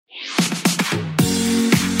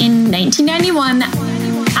1991,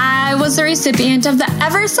 I was the recipient of the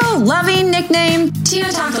ever so loving nickname Tina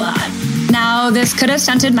Talk a Lot. Now, this could have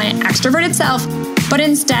stunted my extroverted self, but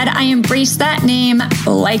instead I embraced that name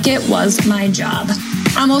like it was my job.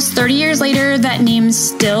 Almost 30 years later, that name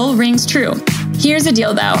still rings true. Here's the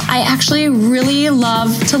deal though, I actually really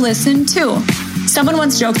love to listen too. Someone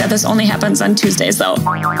once joked that this only happens on Tuesdays though.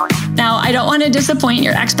 Now, I don't want to disappoint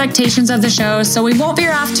your expectations of the show, so we won't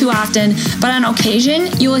veer off too often, but on occasion,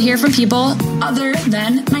 you will hear from people other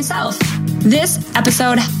than myself. This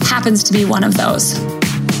episode happens to be one of those.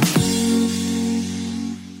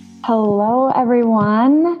 Hello,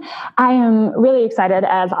 everyone. I am really excited,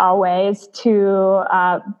 as always, to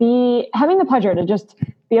be having the pleasure to just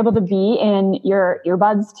be able to be in your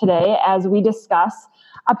earbuds today as we discuss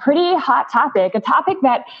a pretty hot topic, a topic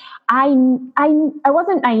that I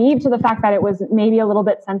wasn't naive to the fact that it was maybe a little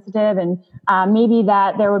bit sensitive and maybe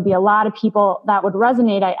that there would be a lot of people that would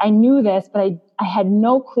resonate. I knew this, but I had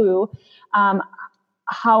no clue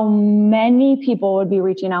how many people would be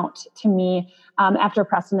reaching out to me after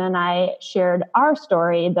Preston and I shared our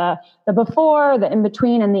story, the before, the in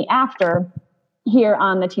between, and the after here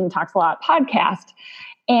on the Tina Talks a Lot podcast.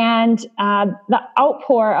 And the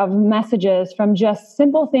outpour of messages from just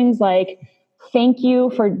simple things like, thank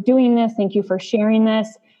you for doing this, thank you for sharing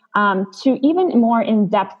this, to even more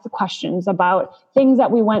in-depth questions about things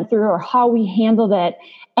that we went through or how we handled it.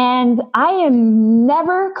 And I am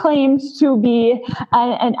never claimed to be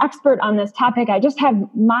an expert on this topic. I just have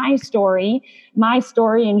my story,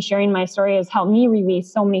 and sharing my story has helped me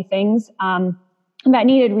release so many things that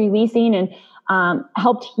needed releasing, and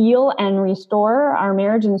helped heal and restore our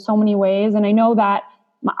marriage in so many ways. And I know that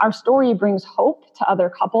our story brings hope to other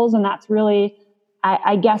couples. And that's really,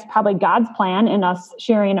 I guess, probably God's plan in us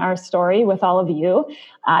sharing our story with all of you.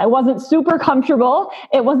 It wasn't super comfortable.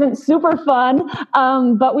 It wasn't super fun.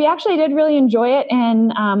 But we actually did really enjoy it.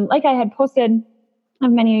 And like I had posted,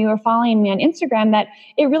 many of you are following me on Instagram, that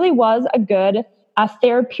it really was a good,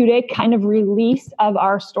 therapeutic kind of release of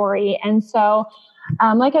our story. And so,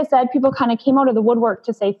 like I said, people kind of came out of the woodwork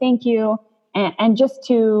to say thank you and just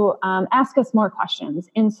to ask us more questions.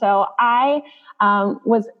 And so I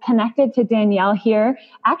was connected to Danielle here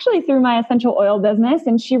actually through my essential oil business.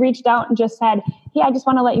 And she reached out and just said, hey, I just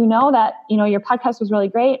want to let you know that, your podcast was really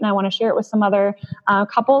great. And I want to share it with some other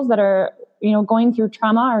couples that are, going through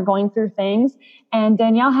trauma or going through things. And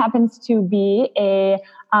Danielle happens to be a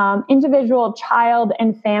individual child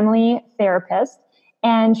and family therapist.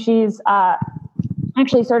 And she's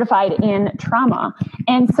actually certified in trauma.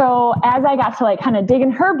 And so as I got to kind of dig in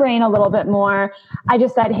her brain a little bit more, I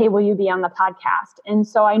just said, hey, will you be on the podcast? And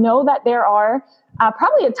so I know that there are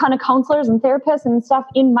probably a ton of counselors and therapists and stuff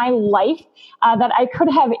in my life that I could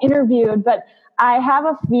have interviewed, but I have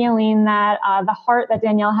a feeling that the heart that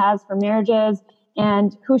Danielle has for marriages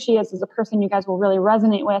and who she is as a person, you guys will really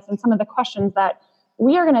resonate with, and some of the questions that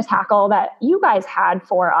we are going to tackle that you guys had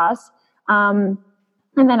for us.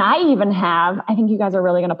 And then I think you guys are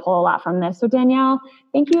really going to pull a lot from this. So Danielle,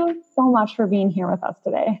 thank you so much for being here with us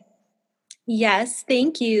today. Yes,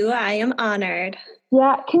 thank you. I am honored.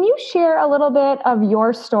 Yeah. Can you share a little bit of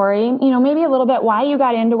your story? Maybe a little bit why you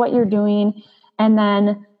got into what you're doing, and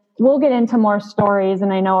then we'll get into more stories.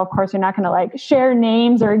 And I know, of course, you're not going to share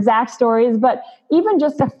names or exact stories, but even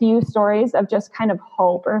just a few stories of just kind of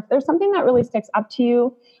hope, or if there's something that really sticks up to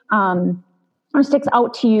you, or sticks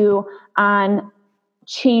out to you on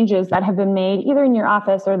changes that have been made either in your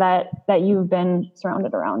office or that you've been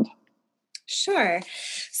surrounded around. Sure.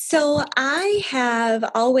 So I have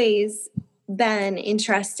always been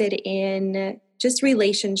interested in just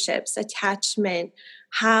relationships, attachment,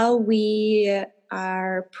 how we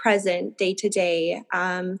are present day to day.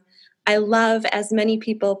 I love, as many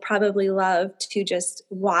people probably love, to just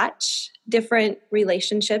watch different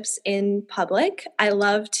relationships in public. I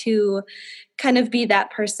love to kind of be that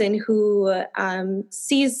person who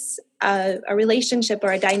sees a relationship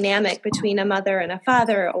or a dynamic between a mother and a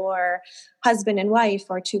father, or husband and wife,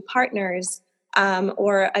 or two partners,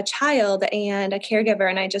 or a child and a caregiver.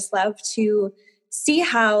 And I just love to see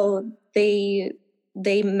how they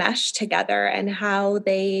mesh together and how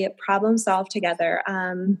they problem solve together.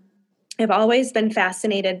 I've always been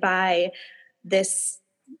fascinated by this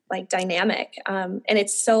dynamic. And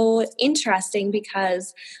it's so interesting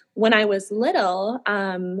because when I was little,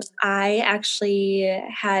 I actually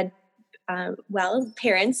had,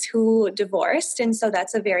 parents who divorced. And so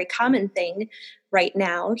that's a very common thing right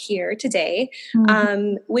now here today,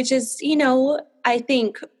 which is, I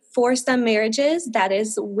think for some marriages, that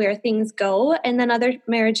is where things go. And then other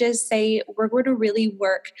marriages say, we're going to really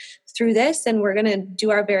work through this and we're going to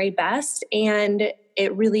do our very best. And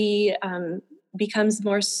it really becomes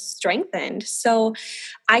more strengthened. So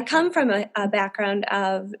I come from a background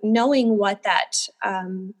of knowing what that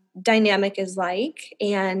dynamic is like.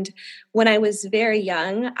 And when I was very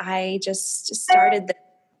young, I just started the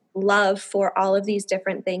love for all of these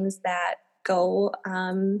different things that go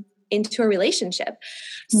into a relationship.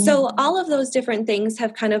 So all of those different things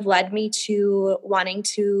have kind of led me to wanting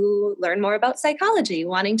to learn more about psychology,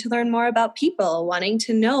 wanting to learn more about people, wanting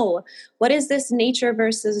to know what is this nature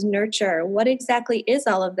versus nurture? What exactly is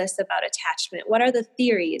all of this about attachment? What are the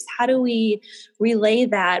theories? How do we relay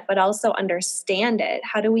that, but also understand it?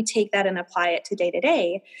 How do we take that and apply it to day to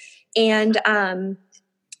day? And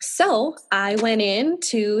so I went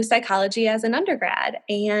into psychology as an undergrad,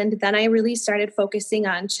 and then I really started focusing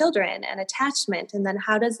on children and attachment, and then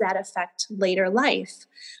how does that affect later life?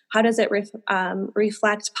 How does it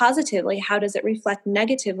reflect positively? How does it reflect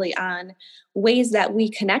negatively on ways that we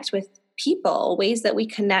connect with people, ways that we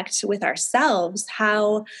connect with ourselves,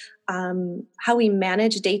 how we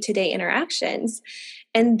manage day-to-day interactions?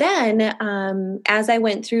 And then as I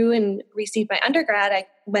went through and received my undergrad, I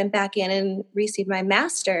went back in and received my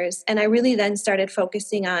master's. And I really then started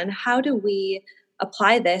focusing on how do we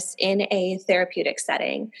apply this in a therapeutic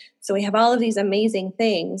setting? So we have all of these amazing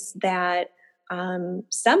things that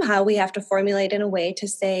somehow we have to formulate in a way to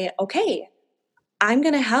say, okay, I'm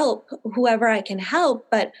going to help whoever I can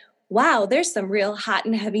help, but wow, there's some real hot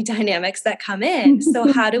and heavy dynamics that come in.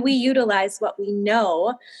 So how do we utilize what we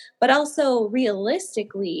know, but also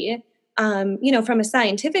realistically, from a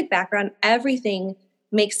scientific background, everything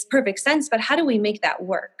makes perfect sense, but how do we make that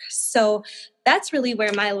work? So that's really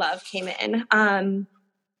where my love came in. And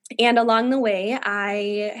along the way,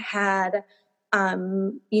 I had,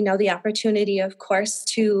 the opportunity, of course,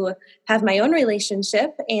 to have my own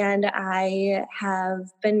relationship. And I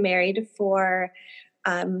have been married for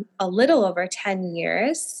a little over 10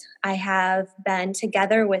 years. I have been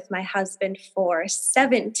together with my husband for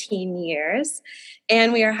 17 years,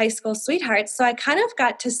 and we are high school sweethearts. So I kind of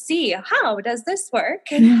got to see, how does this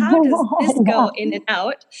work and how does this go in and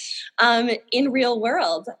out in real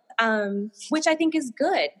world, which I think is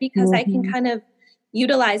good because I can kind of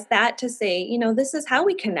utilize that to say, this is how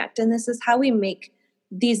we connect and this is how we make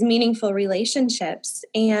these meaningful relationships.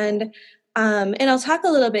 And I'll talk a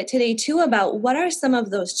little bit today too about what are some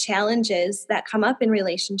of those challenges that come up in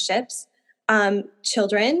relationships.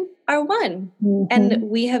 Children are one, and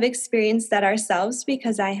we have experienced that ourselves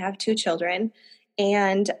because I have 2 children,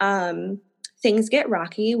 and things get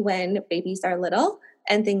rocky when babies are little,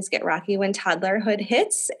 and things get rocky when toddlerhood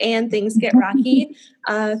hits, and things get rocky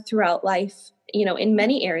throughout life, in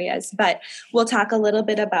many areas. But we'll talk a little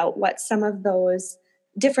bit about what some of those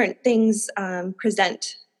different things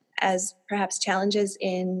present as perhaps challenges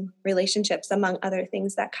in relationships, among other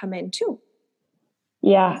things that come in too.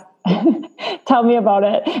 Yeah. Tell me about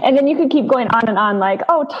it. And then you could keep going on and on, like,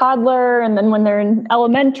 toddler. And then when they're in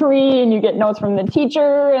elementary and you get notes from the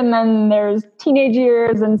teacher, and then there's teenage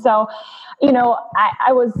years. And so,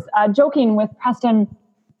 I was joking with Preston.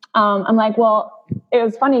 I'm like, well, it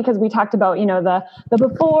was funny because we talked about, the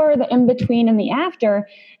before, the in between, and the after.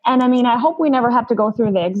 And I mean, I hope we never have to go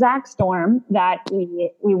through the exact storm that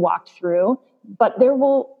we walked through, but there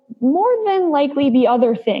will more than likely be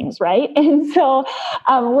other things, right? And so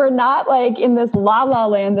we're not like in this la la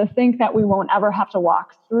land to think that we won't ever have to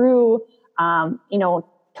walk through,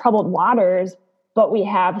 troubled waters, but we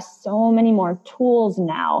have so many more tools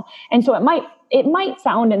now. And so it might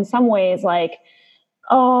sound in some ways like,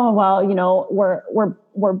 oh, well,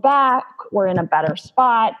 we're back, we're in a better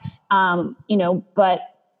spot, but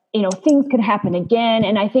things could happen again.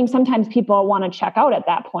 And I think sometimes people want to check out at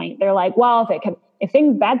that point. They're like, well,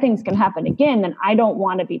 if bad things can happen again, then I don't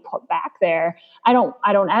want to be put back there. I don't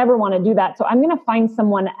ever want to do that. So I'm going to find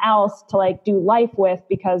someone else to do life with,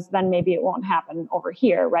 because then maybe it won't happen over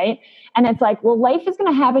here. Right. And it's like, well, life is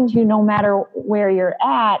going to happen to you no matter where you're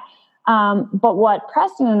at. But what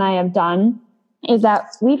Preston and I have done is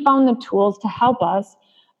that we found the tools to help us,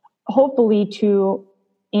 hopefully to,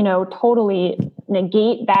 totally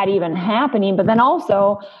negate that even happening, but then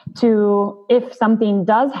also to, if something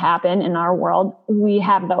does happen in our world, we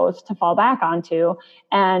have those to fall back onto.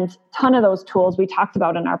 And a ton of those tools we talked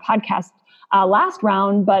about in our podcast last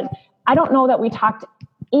round, but I don't know that we talked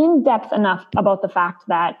in depth enough about the fact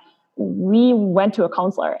that we went to a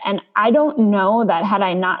counselor. And I don't know that had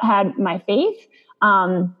I not had my faith,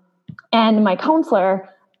 and my counselor,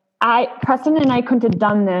 Preston and I couldn't have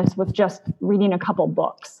done this with just reading a couple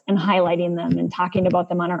books and highlighting them and talking about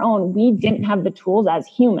them on our own. We didn't have the tools as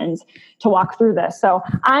humans to walk through this. So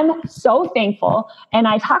I'm so thankful. And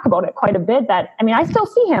I talk about it quite a bit that, I still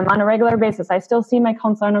see him on a regular basis. I still see my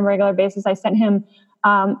counselor on a regular basis. I sent him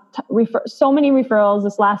so many referrals.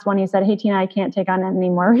 This last one, he said, "Hey, Tina, I can't take on any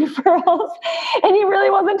more referrals." And he really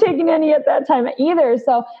wasn't taking any at that time either.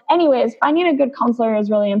 So anyways, finding a good counselor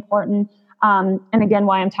is really important. And again,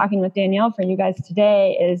 why I'm talking with Danielle for you guys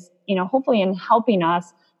today is, hopefully in helping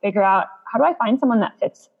us figure out, how do I find someone that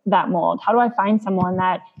fits that mold? How do I find someone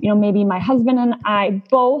that, maybe my husband and I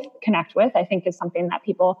both connect with? I think is something that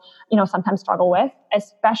people, sometimes struggle with,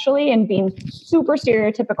 especially in being super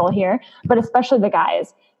stereotypical here, but especially the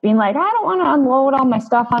guys being like, I don't want to unload all my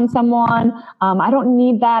stuff on someone. I don't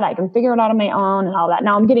need that. I can figure it out on my own and all that.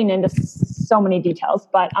 Now I'm getting into so many details,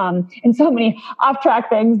 but, and so many off track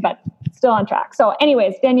things, but still on track. So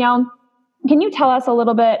anyways, Danielle, can you tell us a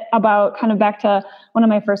little bit about, kind of back to one of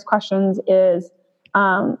my first questions is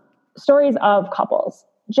stories of couples.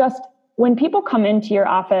 Just when people come into your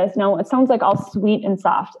office, now it sounds like all sweet and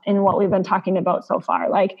soft in what we've been talking about so far.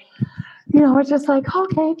 Like, it's just like,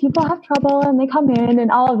 okay, people have trouble and they come in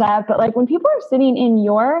and all of that. But like when people are sitting in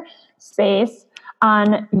your space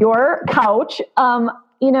on your couch,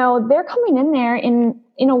 they're coming in there in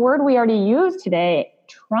a word we already used today,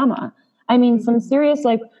 trauma. Some serious,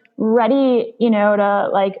 ready,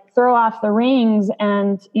 to throw off the rings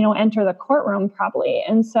and, enter the courtroom probably.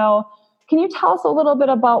 And so can you tell us a little bit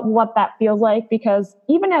about what that feels like? Because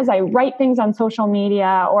even as I write things on social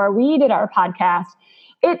media or we did our podcast,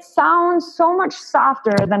 it sounds so much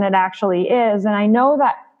softer than it actually is. And I know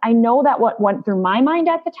that what went through my mind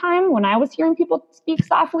at the time when I was hearing people speak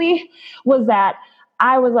softly was that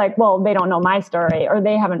I was like, well, they don't know my story, or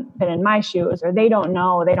they haven't been in my shoes, or they don't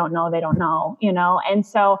know. And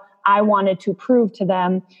so I wanted to prove to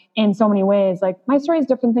them in so many ways, like, my story is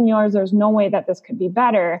different than yours. There's no way that this could be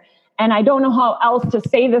better. And I don't know how else to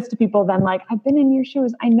say this to people than like, I've been in your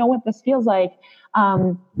shoes. I know what this feels like,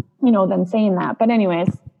 than saying that. But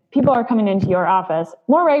anyways, people are coming into your office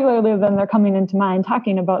more regularly than they're coming into mine,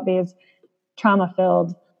 talking about these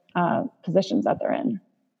trauma-filled positions that they're in.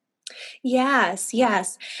 Yes.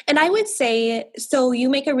 And I would say, so you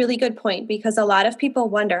make a really good point, because a lot of people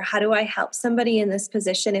wonder, how do I help somebody in this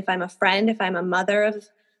position? If I'm a friend, if I'm a mother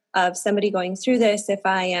of somebody going through this, if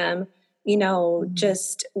I am,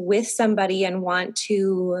 just with somebody and want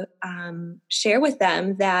to share with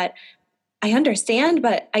them that I understand,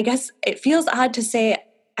 but I guess it feels odd to say,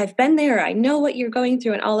 I've been there, I know what you're going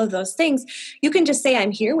through and all of those things. You can just say,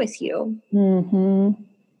 I'm here with you. Mm-hmm.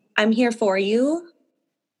 I'm here for you.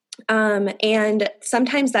 And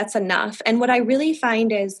sometimes that's enough. And what I really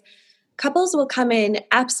find is couples will come in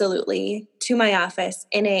absolutely to my office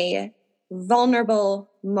in a vulnerable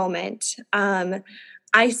moment.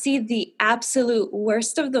 I see the absolute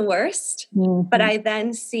worst of the worst, but I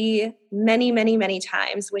then see many, many, many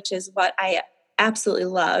times, which is what I absolutely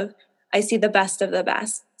love. I see the best of the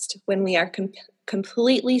best when we are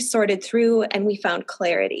completely sorted through and we found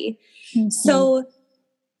clarity. Mm-hmm. So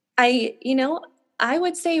I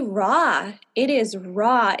would say raw. It is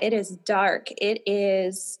raw. It is dark. It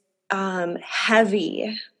is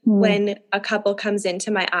heavy when a couple comes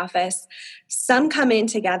into my office. Some come in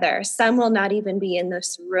together. Some will not even be in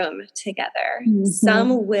this room together. Mm-hmm.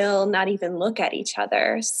 Some will not even look at each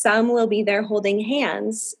other. Some will be there holding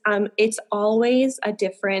hands. It's always a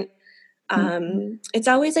different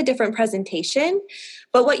presentation.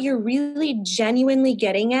 But what you're really genuinely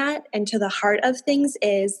getting at and to the heart of things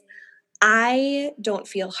is, I don't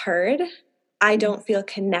feel heard. I don't feel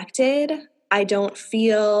connected. I don't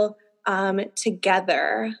feel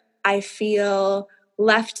together. I feel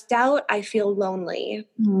left out. I feel lonely.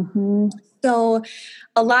 Mm-hmm. So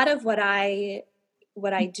a lot of what I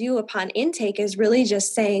do upon intake is really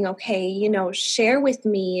just saying, okay, share with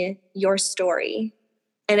me your story.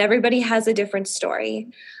 And everybody has a different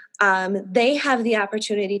story. They have the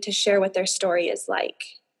opportunity to share what their story is like.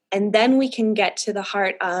 And then we can get to the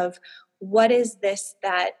heart of, what is this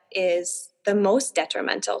that is the most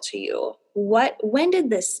detrimental to you? When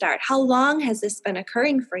did this start? How long has this been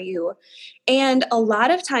occurring for you? And a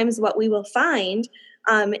lot of times what we will find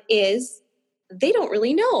is they don't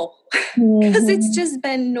really know, because it's just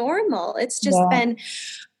been normal. It's just been,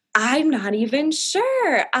 I'm not even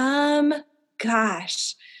sure. 5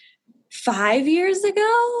 years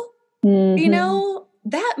ago,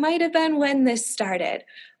 that might have been when this started.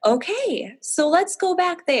 Okay, so let's go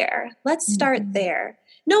back there. Let's start there.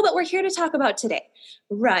 No, but we're here to talk about today.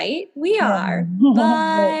 Right, we are.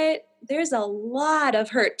 But there's a lot of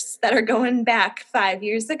hurts that are going back 5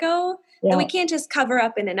 years ago that we can't just cover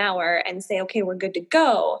up in an hour and say, okay, we're good to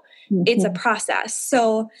go. It's a process.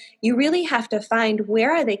 So you really have to find,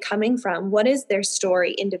 where are they coming from? What is their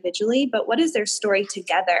story individually, but what is their story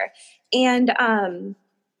together? And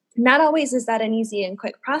not always is that an easy and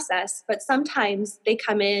quick process, but sometimes they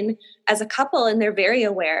come in as a couple and they're very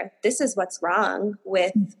aware, this is what's wrong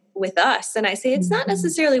with us. And I say, it's not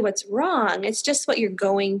necessarily what's wrong. It's just what you're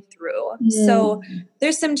going through. So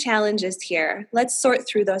there's some challenges here. Let's sort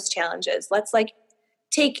through those challenges. Let's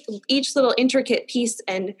take each little intricate piece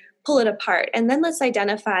and pull it apart. And then let's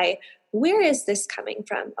identify, where is this coming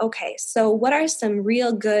from? Okay, so what are some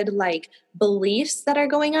real good beliefs that are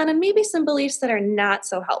going on, and maybe some beliefs that are not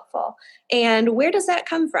so helpful? And where does that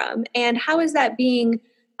come from? And how is that being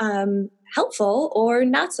helpful or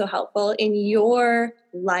not so helpful in your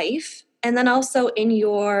life? And then also in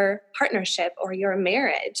your partnership or your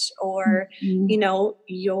marriage or,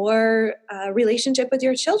 your relationship with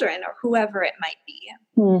your children or whoever it might be.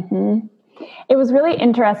 It was really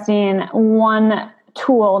interesting. One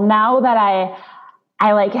tool, now that I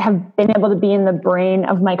have been able to be in the brain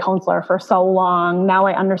of my counselor for so long, now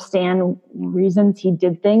I understand reasons he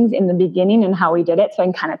did things in the beginning and how he did it. So I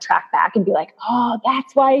can kind of track back and be like, oh,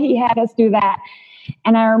 that's why he had us do that.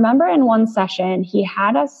 And I remember in one session, he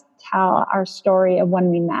had us tell our story of when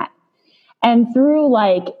we met. And through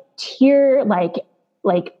tear,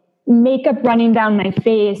 makeup running down my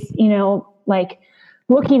face,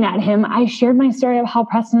 looking at him, I shared my story of how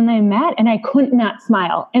Preston and I met, and I couldn't not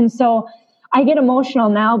smile. And so I get emotional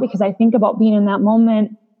now because I think about being in that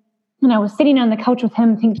moment. And I was sitting on the couch with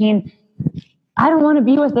him thinking, I don't want to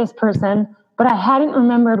be with this person, but I hadn't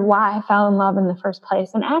remembered why I fell in love in the first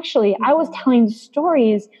place. And actually, I was telling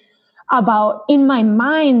stories about, in my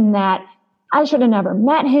mind, that I should have never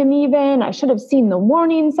met him even. I should have seen the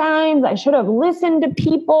warning signs. I should have listened to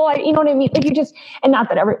people. You know what I mean? And not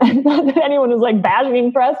that anyone was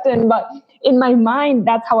bashing Preston, but in my mind,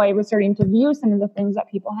 that's how I was starting to view some of the things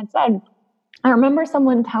that people had said. I remember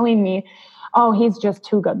someone telling me, oh, he's just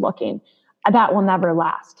too good looking. That will never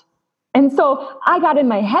last. And so I got in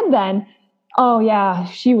my head then, oh yeah,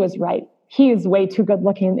 she was right. He is way too good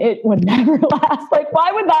looking. It would never last.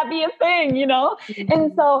 Why would that be a thing,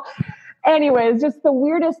 And so anyways, just the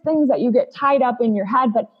weirdest things that you get tied up in your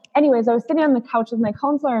head. But anyways, I was sitting on the couch with my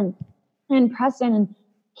counselor and Preston, and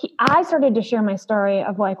I started to share my story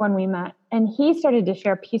of when we met, and he started to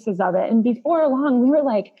share pieces of it. And before long, we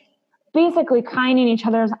were basically crying in each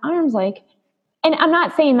other's arms. And I'm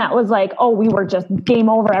not saying that was oh, we were just game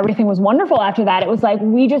over. Everything was wonderful after that. It was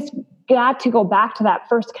we just got to go back to that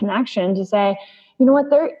first connection to say, you know what,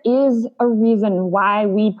 there is a reason why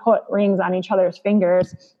we put rings on each other's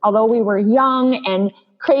fingers. Although we were young and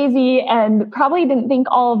crazy and probably didn't think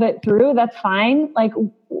all of it through, that's fine.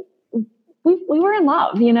 We were in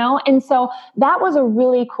love, And so that was a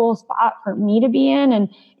really cool spot for me to be in. And,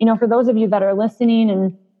 for those of you that are listening,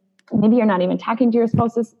 and maybe you're not even talking to your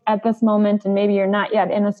spouse at this moment, and maybe you're not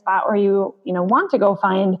yet in a spot where you want to go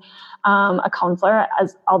find a counselor,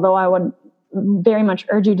 although I would very much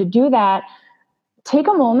urge you to do that. Take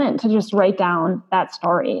a moment to just write down that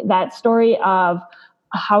story of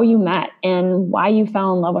how you met and why you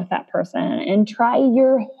fell in love with that person, and try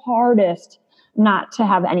your hardest not to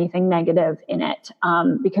have anything negative in it.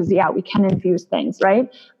 Because we can infuse things, right?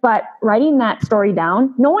 But writing that story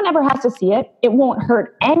down, no one ever has to see it. It won't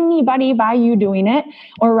hurt anybody by you doing it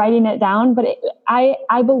or writing it down, but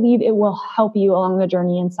I believe it will help you along the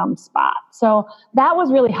journey in some spot. So that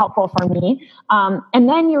was really helpful for me. And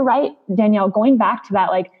then you're right, Danielle, going back to that,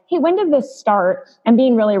 hey, when did this start? And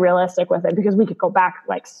being really realistic with it, because we could go back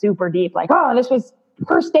super deep, oh, this was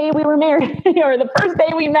first day we were married or the first day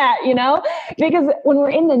we met, because when we're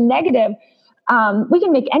in the negative, we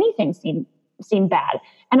can make anything seem bad.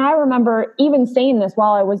 And I remember even saying this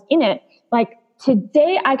while I was in it,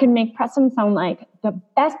 today I can make Preston sound like the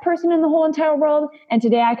best person in the whole entire world. And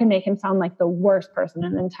today I can make him sound like the worst person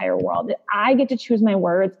in the entire world. I get to choose my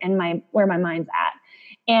words and where my mind's at.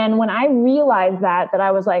 And when I realized that I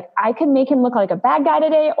was I could make him look like a bad guy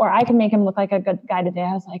today, or I can make him look like a good guy today.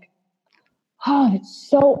 I was oh, it's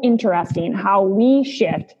so interesting how we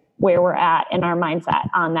shift where we're at in our mindset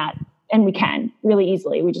on that. And we can really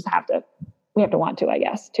easily. We just have to want to, I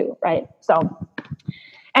guess, too. Right. So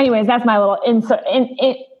anyways, that's my little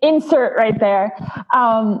insert right there.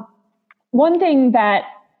 One thing that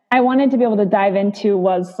I wanted to be able to dive into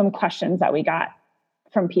was some questions that we got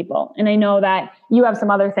from people. And I know that you have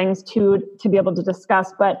some other things too, to be able to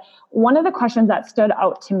discuss, but one of the questions that stood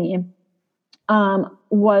out to me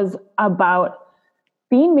was about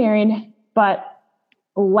being married, but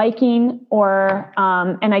liking or,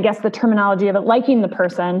 and I guess the terminology of it, liking the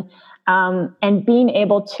person, and being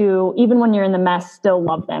able to, even when you're in the mess, still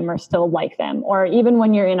love them or still like them, or even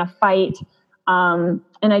when you're in a fight. And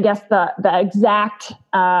I guess the exact,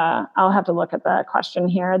 I'll have to look at the question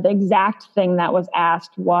here. The exact thing that was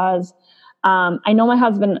asked was, I know my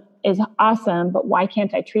husband is awesome, but why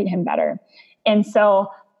can't I treat him better? And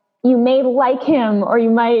so you may like him, or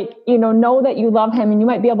you might, know that you love him, and you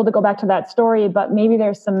might be able to go back to that story, but maybe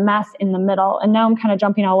there's some mess in the middle. And now I'm kind of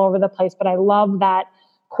jumping all over the place, but I love that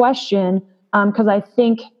question, because I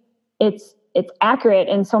think it's accurate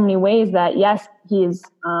in so many ways that, yes, he's,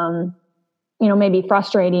 maybe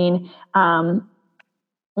frustrating.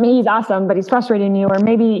 Maybe he's awesome, but he's frustrating you, or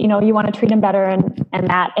maybe, you want to treat him better and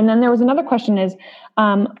that. And then there was another question is,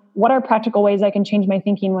 what are practical ways I can change my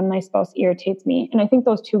thinking when my spouse irritates me? And I think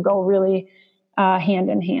those two go really hand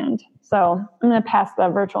in hand. So I'm going to pass the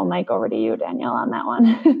virtual mic over to you, Danielle, on that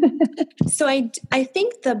one. So I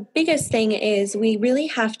think the biggest thing is we really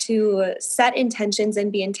have to set intentions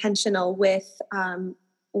and be intentional with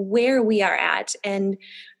where we are at. And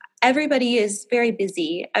everybody is very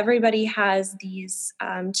busy. Everybody has these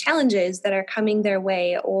challenges that are coming their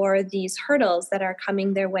way, or these hurdles that are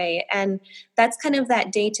coming their way. And that's kind of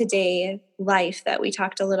that day-to-day life that we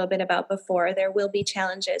talked a little bit about before. There will be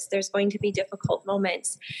challenges. There's going to be difficult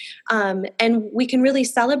moments. And we can really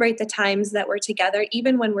celebrate the times that we're together,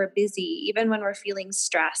 even when we're busy, even when we're feeling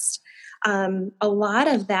stressed. A lot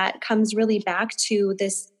of that comes really back to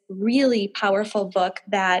this really powerful book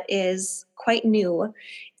that is quite new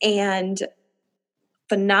and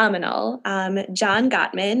phenomenal. John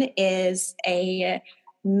Gottman is a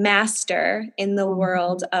master in the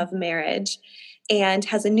world of marriage and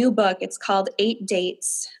has a new book. It's called 8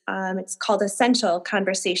 Dates. It's called Essential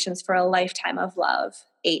Conversations for a Lifetime of Love.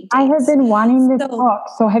 8 Dates. I have been wanting this book.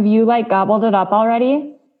 So have you gobbled it up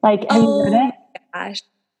already? Have you read it? Gosh.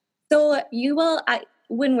 So you will,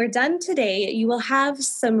 when we're done today, you will have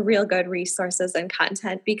some real good resources and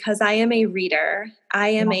content, because I am a reader. I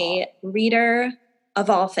am a reader of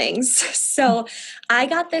all things. So I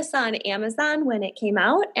got this on Amazon when it came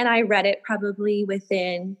out, and I read it probably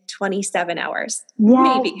within 27 hours,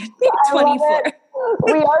 maybe 24.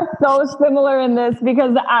 We are so similar in this,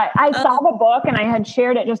 because I saw the book and I had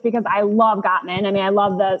shared it just because I love Gottman. I mean, I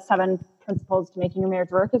love the 7 Principles to Making Your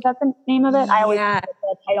Marriage Work. Is that the name of it? I always forget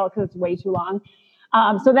the title because it's way too long.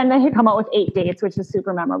 So then they come out with 8 Dates, which is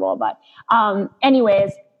super memorable. But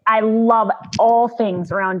anyways, I love all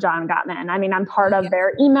things around John Gottman. I mean, I'm part of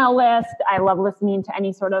their email list. I love listening to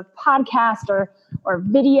any sort of podcast or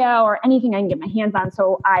video or anything I can get my hands on.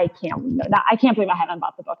 So I can't believe I haven't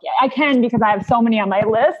bought the book yet. I can, because I have so many on my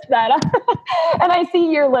list that, and I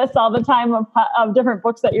see your list all the time of different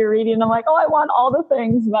books that you're reading. And I'm like, oh, I want all the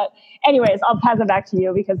things. But anyways, I'll pass it back to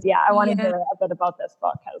you, because I want to hear a bit about this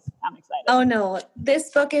book, because I'm excited. Oh no, this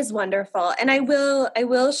book is wonderful. And I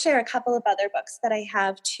will share a couple of other books that I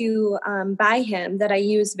have to by him that I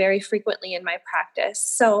use very frequently in my practice.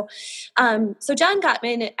 So John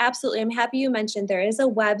Gottman, absolutely. I'm happy you mentioned there is a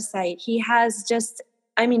website. He has just,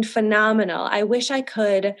 phenomenal. I wish I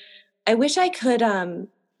could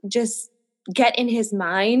just get in his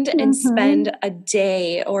mind and spend a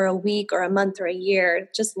day or a week or a month or a year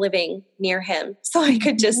just living near him, so I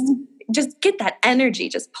could just get that energy,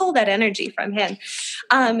 just pull that energy from him.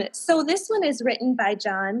 So this one is written by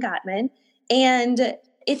John Gottman, and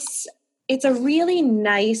it's a really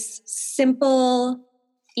nice, simple,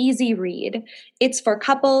 easy read. It's for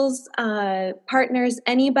couples, partners,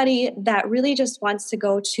 anybody that really just wants to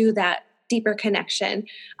go to that deeper connection.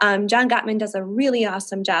 John Gottman does a really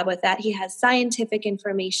awesome job with that. He has scientific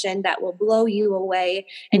information that will blow you away,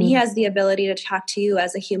 and he has the ability to talk to you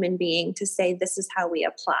as a human being, to say, this is how we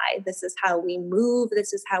apply, this is how we move,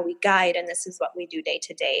 this is how we guide, and this is what we do day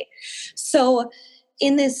to day. So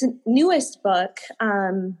in this newest book,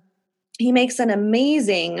 he makes an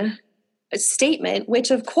amazing statement,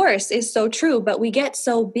 which of course is so true, but we get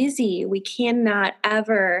so busy, we cannot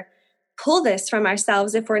ever pull this from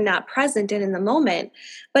ourselves if we're not present and in the moment.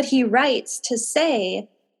 But he writes to say,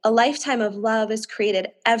 a lifetime of love is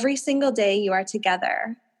created every single day you are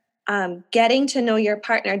together. Getting to know your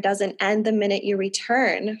partner doesn't end the minute you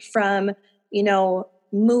return from,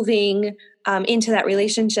 moving into that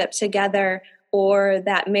relationship together or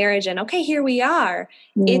that marriage, and okay, here we are.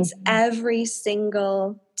 It's every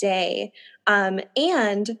single day.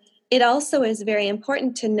 And it also is very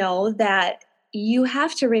important to know that you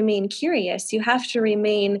have to remain curious. You have to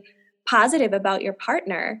remain positive about your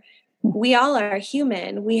partner. We all are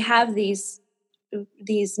human. We have these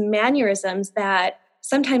mannerisms that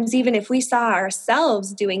sometimes even if we saw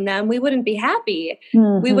ourselves doing them, we wouldn't be happy.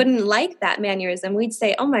 We wouldn't like that mannerism. We'd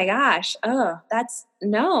say, oh my gosh,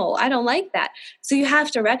 no, I don't like that. So you have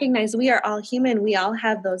to recognize we are all human. We all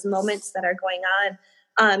have those moments that are going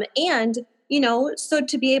on. And, so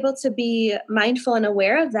to be able to be mindful and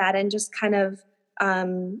aware of that and just kind of,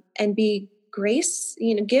 and be grace,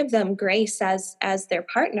 give them grace as their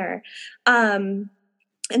partner. And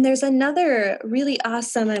there's another really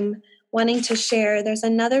awesome, I'm wanting to share, there's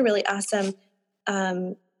another really awesome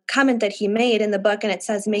comment that he made in the book, and it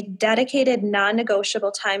says, make dedicated,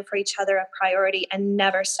 non-negotiable time for each other a priority and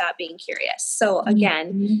never stop being curious. So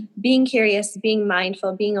again, being curious, being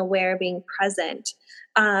mindful, being aware, being present.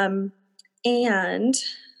 And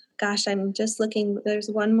gosh, I'm just looking, there's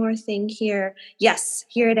one more thing here. Yes,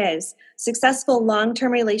 here it is. Successful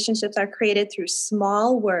long-term relationships are created through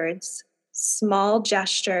small words, small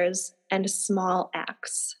gestures, and small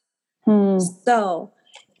acts. So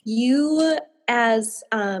you as,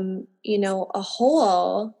 a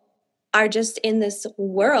whole are just in this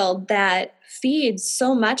world that feeds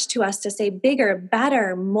so much to us to say bigger,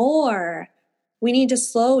 better, more. We need to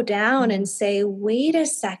slow down and say, wait a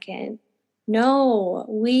second. No,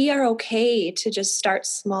 we are okay to just start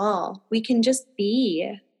small. We can just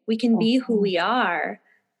be. We can be who we are,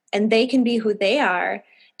 and they can be who they are,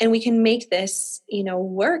 and we can make this,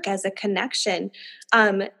 work as a connection.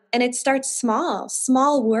 And it starts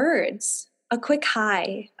small words, a quick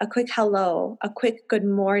hi, a quick hello, a quick good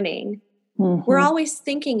morning. We're always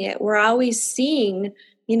thinking it. We're always seeing,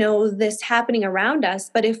 this happening around us.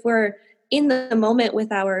 But if we're in the moment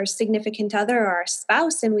with our significant other or our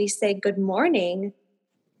spouse and we say good morning,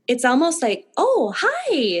 it's almost like, oh,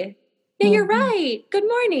 hi. Yeah, you're right. Good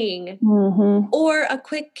morning. Or a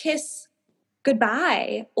quick kiss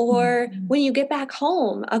goodbye. Or when you get back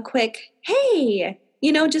home, a quick, hey,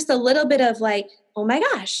 just a little bit of like, oh my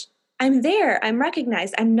gosh, I'm there. I'm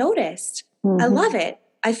recognized. I'm noticed. I love it.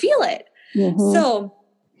 I feel it. So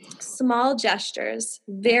small gestures,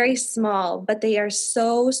 very small, but they are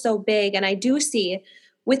so, so big. And I do see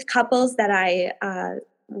with couples that I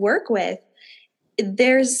work with,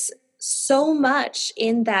 there's so much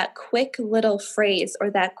in that quick little phrase or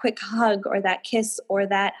that quick hug or that kiss or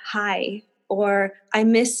that hi or I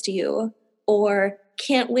missed you or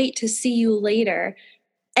can't wait to see you later.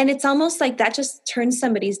 And it's almost like that just turns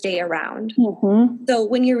somebody's day around. So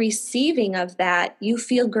when you're receiving of that, you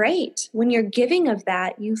feel great. When you're giving of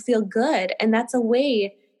that, you feel good. And that's a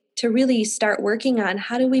way to really start working on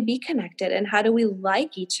how do we be connected and how do we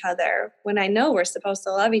like each other when I know we're supposed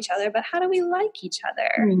to love each other, but how do we like each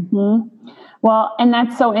other? Well, and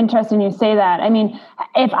that's so interesting you say that. I mean,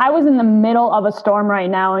 if I was in the middle of a storm right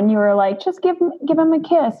now and you were like, just give him a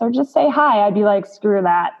kiss or just say hi, I'd be like, screw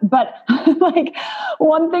that. But like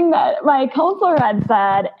one thing that my counselor had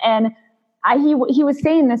said, and he was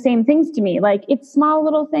saying the same things to me, like it's small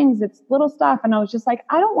little things, it's little stuff. And I was just like,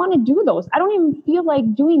 I don't want to do those. I don't even feel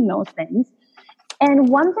like doing those things. And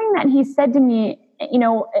one thing that he said to me,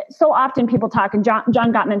 so often people talk, and John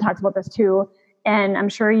Gottman talks about this too, and I'm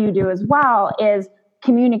sure you do as well, is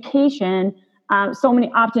communication.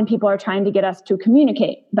 Often people are trying to get us to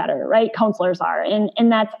communicate better, right? Counselors are.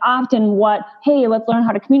 And that's often hey, let's learn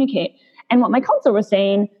how to communicate. And what my counselor was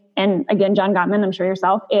saying, and again, John Gottman, I'm sure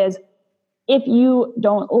yourself, is if you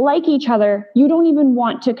don't like each other, you don't even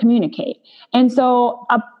want to communicate. And so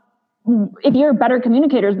if you're better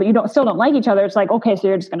communicators, but you still don't like each other, it's like, okay, so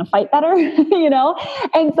you're just going to fight better,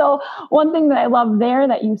 And so one thing that I love there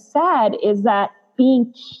that you said is that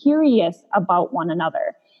being curious about one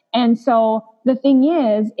another. And so the thing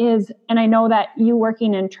is, and I know that you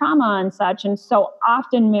working in trauma and such, and so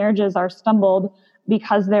often marriages are stumbled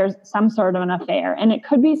because there's some sort of an affair. And it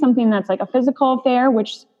could be something that's like a physical affair,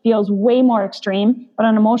 which feels way more extreme, but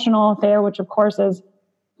an emotional affair, which of course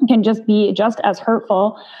can just be just as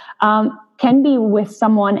hurtful, can be with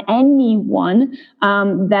anyone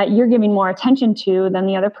that you're giving more attention to than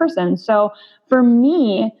the other person. So for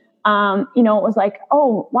me, it was like,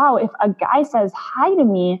 oh, wow, if a guy says hi to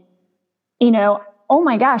me, oh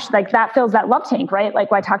my gosh, like that fills that love tank, right?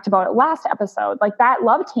 Like I talked about it last episode, like that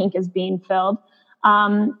love tank is being filled.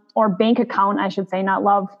 Or bank account, I should say, not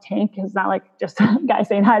love tank. It's not like just a guy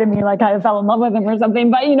saying hi to me like I fell in love with him or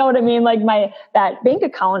something, but you know what I mean? Like that bank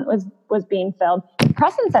account was being filled.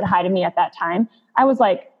 Preston said hi to me at that time. I was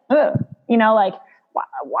like, ugh, like,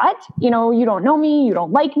 what? You don't know me, you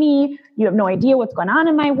don't like me, you have no idea what's going on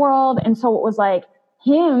in my world. And so it was like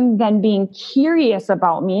him then being curious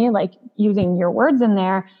about me, like using your words in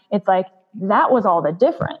there. It's like, that was all the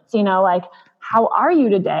difference, like, how are you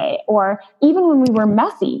today? Or even when we were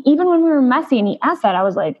messy and he asked that, I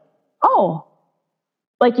was like, oh,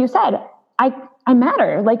 like you said, I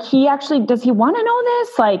matter. Like does he want to know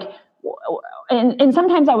this? Like, and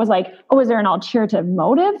sometimes I was like, oh, is there an ulterior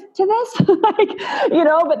motive to this?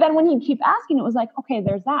 But then when he'd keep asking, it was like, okay,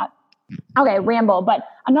 there's that. Okay, ramble. But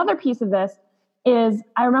another piece of this is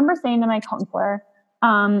I remember saying to my counselor,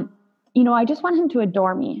 I just want him to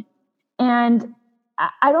adore me. And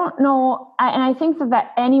I don't know. And I think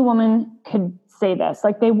that any woman could say this,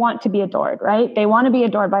 like they want to be adored, right? They want to be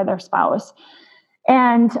adored by their spouse.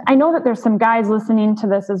 And I know that there's some guys listening to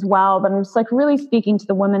this as well, but I'm just like really speaking to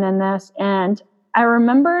the women in this. And I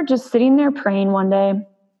remember just sitting there praying one day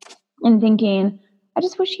and thinking, I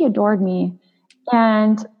just wish he adored me.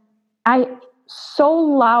 And so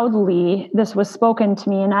loudly, this was spoken to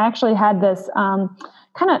me. And I actually had this kind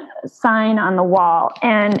of sign on the wall,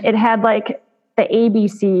 and it had like the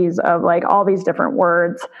ABCs of like all these different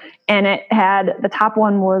words. And it had, the top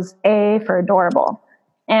one was A for adorable.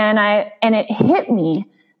 And it hit me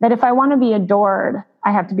that if I want to be adored,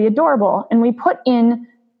 I have to be adorable. And we put in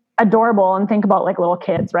adorable and think about like little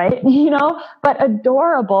kids, right? But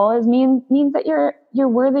adorable means that you're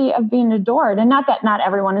worthy of being adored. And not that not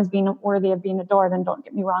everyone is being worthy of being adored. And don't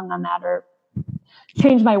get me wrong on that, or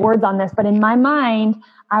change my words on this. But in my mind,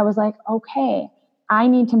 I was like, okay, I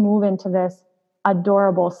need to move into this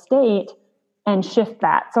adorable state and shift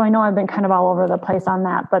that. So I know I've been kind of all over the place on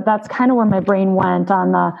that, but that's kind of where my brain went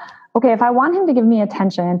on okay, if I want him to give me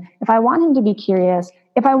attention, if I want him to be curious,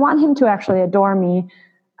 if I want him to actually adore me,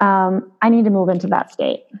 I need to move into that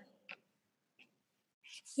state.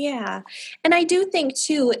 Yeah. And I do think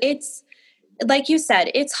too, it's like you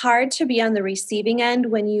said, it's hard to be on the receiving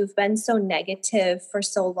end when you've been so negative for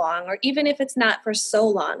so long, or even if it's not for so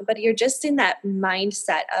long, but you're just in that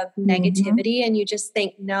mindset of negativity and you just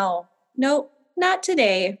think, no, not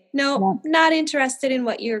today. No, not interested in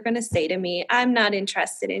what you're going to say to me. I'm not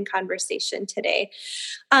interested in conversation today.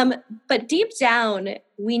 But deep down,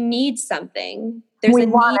 we need something. We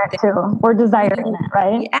want it too. We're desiring it,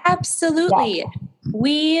 right? Absolutely. Yeah.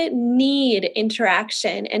 We need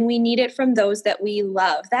interaction, and we need it from those that we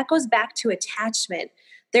love. That goes back to attachment.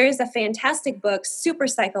 There is a fantastic book, super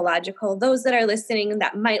psychological. Those that are listening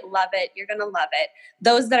that might love it, you're going to love it.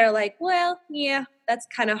 Those that are like, well, yeah, that's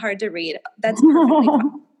kind of hard to read. That's perfectly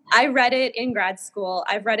fine. I read it in grad school.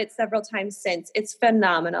 I've read it several times since. It's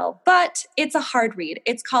phenomenal, but it's a hard read.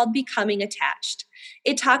 It's called Becoming Attached.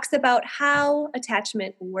 It talks about how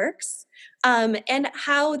attachment works, and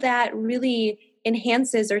how that really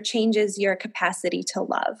enhances or changes your capacity to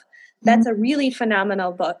love. That's a really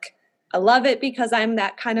phenomenal book. I love it because I'm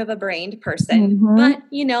that kind of a brained person. But,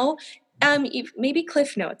 maybe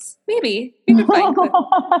Cliff Notes. Maybe you can find Cliff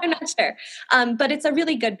Notes. I'm not sure. But it's a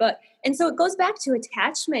really good book. And so it goes back to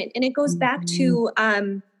attachment, and it goes back to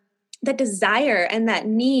the desire and that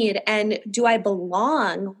need. And do I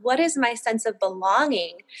belong? What is my sense of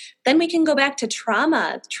belonging? Then we can go back to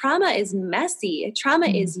trauma. Trauma is messy. Trauma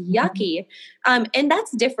is yucky. And that's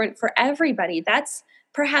different for everybody. That's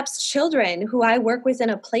perhaps children who I work with in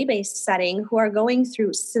a play-based setting who are going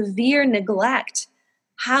through severe neglect.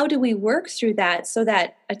 How do we work through that so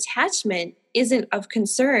that attachment isn't of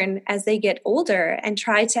concern as they get older and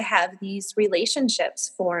try to have these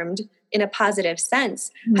relationships formed in a positive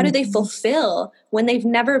sense? How do they fulfill when they've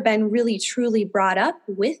never been really truly brought up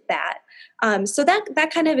with that? So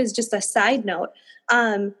that kind of is just a side note.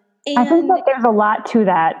 And I think that there's a lot to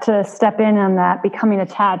that, to step in on that. Becoming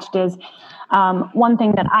attached is one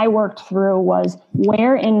thing that I worked through was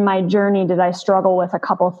where in my journey did I struggle with a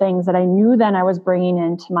couple things that I knew then I was bringing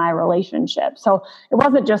into my relationship. So it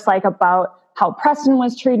wasn't just like about how Preston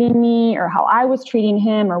was treating me or how I was treating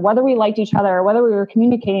him or whether we liked each other or whether we were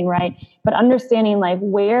communicating right, but understanding like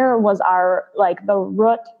where was our, like the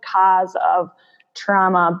root cause of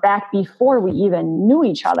trauma back before we even knew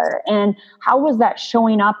each other, and how was that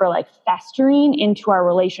showing up or like festering into our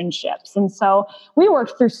relationships. And so we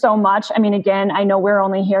worked through so much. I mean, again, I know we're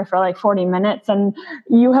only here for like 40 minutes and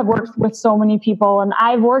you have worked with so many people, and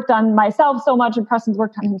I've worked on myself so much and Preston's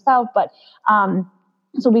worked on himself, but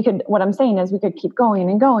so what I'm saying is we could keep going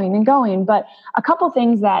and going and going. But a couple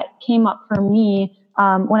things that came up for me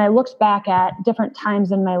when I looked back at different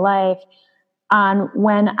times in my life on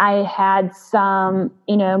when I had some,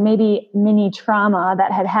 maybe mini trauma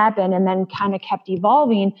that had happened and then kind of kept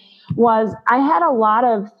evolving, was I had a lot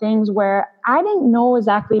of things where I didn't know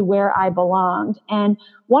exactly where I belonged. And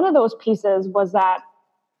one of those pieces was that,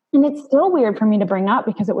 and it's still weird for me to bring up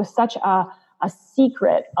because it was such a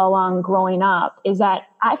secret along growing up, is that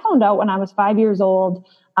I found out when I was 5 years old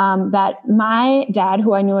that my dad,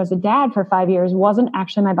 who I knew as a dad for 5 years, wasn't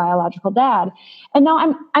actually my biological dad. And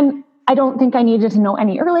now I don't think I needed to know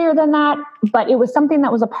any earlier than that, but it was something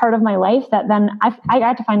that was a part of my life that then I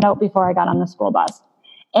got to find out before I got on the school bus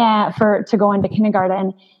and to go into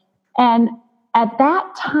kindergarten. And at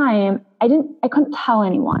that time, I couldn't tell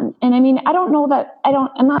anyone. And I mean, I don't know that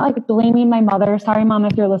I'm not like blaming my mother. Sorry, Mom,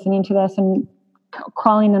 if you're listening to this and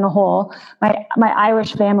crawling in a hole. My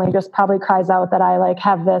Irish family just probably cries out that I like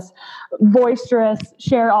have this boisterous,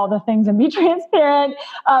 share all the things and be transparent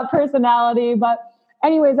personality. But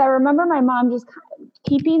anyways, I remember my mom just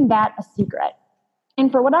keeping that a secret.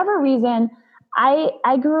 And for whatever reason,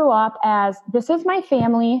 I grew up as, this is my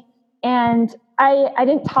family. And I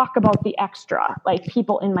didn't talk about the extra, like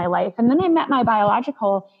people in my life. And then I met my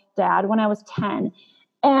biological dad when I was 10.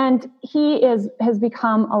 And he has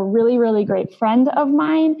become a really, really great friend of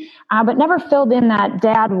mine, but never filled in that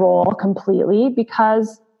dad role completely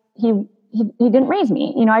because he didn't raise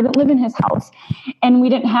me. You know, I didn't live in his house, and we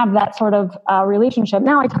didn't have that sort of relationship.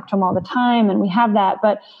 Now I talk to him all the time, and we have that.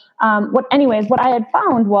 But what I had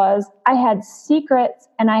found was I had secrets,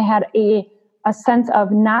 and I had a sense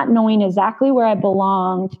of not knowing exactly where I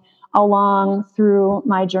belonged along through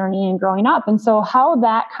my journey and growing up. And so how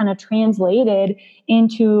that kind of translated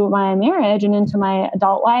into my marriage and into my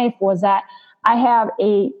adult life was that I have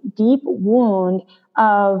a deep wound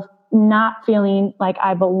of not feeling like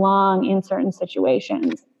I belong in certain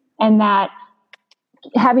situations, and that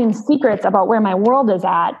having secrets about where my world is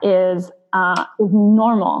at is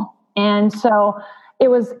normal. And so it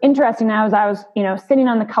was interesting. I was, sitting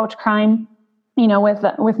on the couch crying,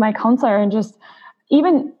 with my counselor, and just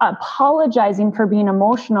even apologizing for being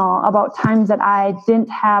emotional about times that I didn't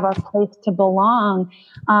have a place to belong,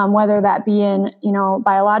 whether that be in,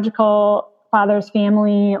 biological father's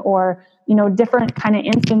family or, different kind of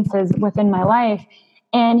instances within my life.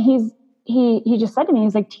 And he just said to me,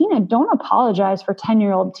 he's like, Tina, don't apologize for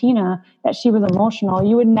 10-year-old Tina that she was emotional.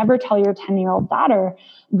 You would never tell your 10-year-old daughter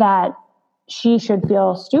that she should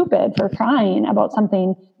feel stupid for crying about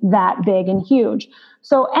something that big and huge.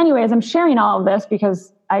 So anyways, I'm sharing all of this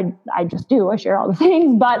because I just do. I share all the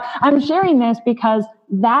things, but I'm sharing this because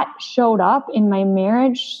that showed up in my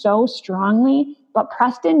marriage so strongly, but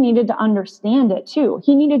Preston needed to understand it too.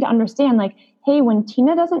 He needed to understand, like, hey, when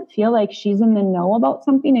Tina doesn't feel like she's in the know about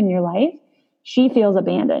something in your life, she feels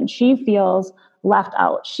abandoned. She feels left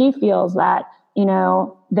out. She feels that,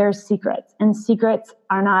 there's secrets, and secrets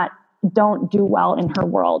don't do well in her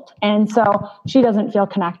world. And so she doesn't feel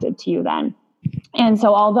connected to you then. And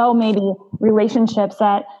so although maybe relationships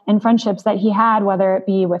and friendships that he had, whether it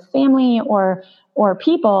be with family or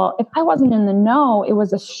people, if I wasn't in the know, it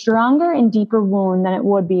was a stronger and deeper wound than it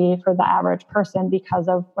would be for the average person because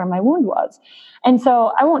of where my wound was. And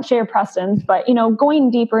so I won't share Preston's, but,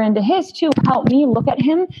 going deeper into his too helped me look at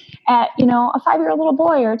him at, a 5-year-old little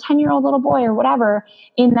boy or a 10-year-old little boy or whatever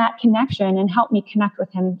in that connection, and help me connect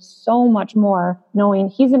with him so much more, knowing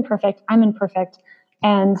he's imperfect, I'm imperfect,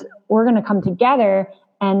 and we're going to come together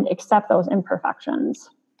and accept those imperfections.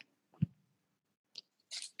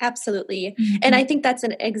 Absolutely. Mm-hmm. And I think that's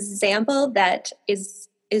an example that is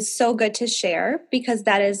so good to share, because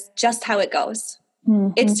that is just how it goes.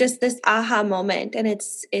 Mm-hmm. It's just this aha moment, and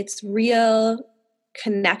it's real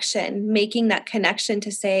connection, making that connection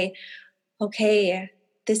to say, okay,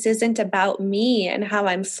 this isn't about me and how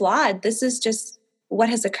I'm flawed. This is just what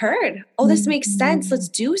has occurred. Oh, this makes sense. Let's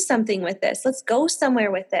do something with this. Let's go somewhere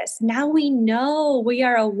with this. Now we know, we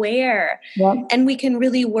are aware, and we can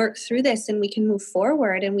really work through this, and we can move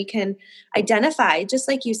forward, and we can identify, just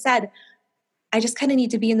like you said, I just kind of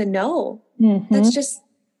need to be in the know. Mm-hmm. That's just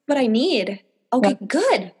what I need. Okay,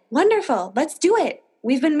 good. Wonderful. Let's do it.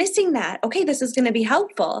 We've been missing that. Okay, this is going to be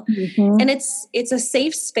helpful. Mm-hmm. And it's a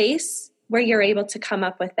safe space where you're able to come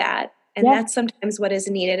up with that. And that's sometimes what is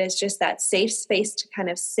needed, is just that safe space to kind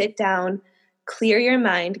of sit down, clear your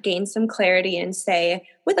mind, gain some clarity, and say,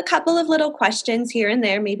 with a couple of little questions here and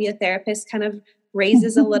there, maybe a therapist kind of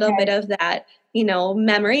raises a little bit of that,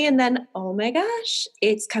 memory, and then, oh my gosh,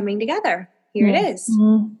 it's coming together. Here it is.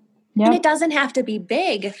 Mm-hmm. Yep. And it doesn't have to be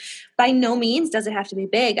big. By no means does it have to be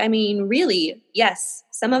big. I mean, really, yes,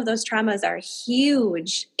 some of those traumas are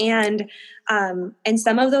huge, and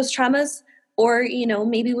some of those traumas, or,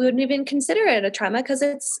 maybe we wouldn't even consider it a trauma because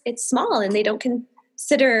it's small, and they don't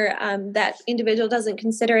consider, that individual doesn't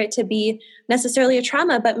consider it to be necessarily a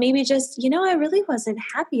trauma, but maybe just, I really wasn't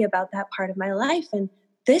happy about that part of my life, and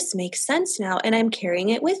this makes sense now, and I'm carrying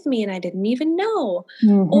it with me, and I didn't even know.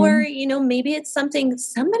 Mm-hmm. Or, maybe it's something,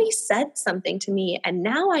 somebody said something to me, and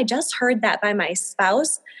now I just heard that by my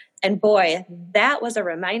spouse, and boy, that was a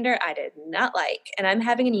reminder I did not like, and I'm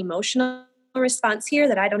having an emotional response here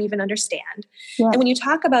that I don't even understand. Yeah. And when you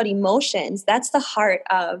talk about emotions, that's the heart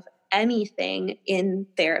of anything in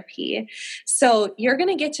therapy. So you're going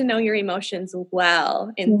to get to know your emotions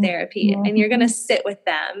well in therapy, and you're going to sit with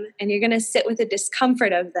them, and you're going to sit with the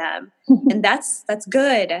discomfort of them. And that's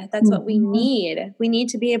good. That's what we need. We need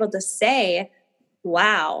to be able to say,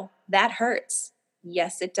 wow, that hurts.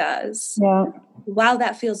 Yes, it does. Yeah. Wow,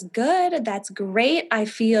 that feels good. That's great. I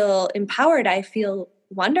feel empowered. I feel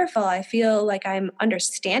wonderful. I feel like I'm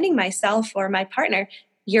understanding myself or my partner.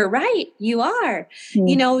 You're right. You are.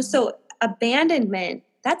 So abandonment,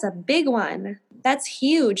 that's a big one. That's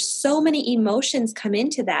huge. So many emotions come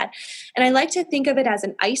into that. And I like to think of it as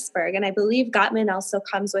an iceberg. And I believe Gottman also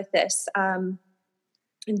comes with this,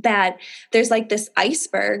 that there's like this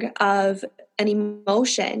iceberg of an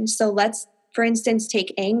emotion. So let's, for instance,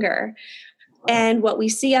 take anger. And what we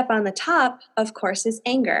see up on the top, of course, is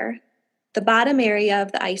anger. The bottom area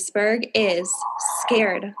of the iceberg is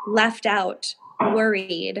scared, left out,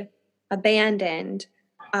 worried, abandoned.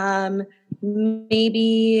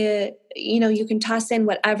 Maybe, you can toss in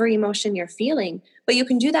whatever emotion you're feeling, but you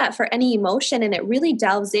can do that for any emotion. And it really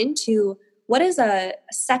delves into what is a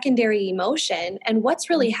secondary emotion and what's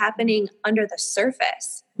really happening under the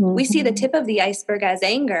surface. We see the tip of the iceberg as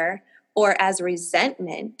anger or as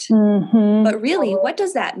resentment. But really, what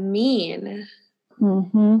does that mean?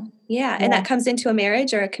 Yeah. And that comes into a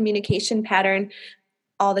marriage or a communication pattern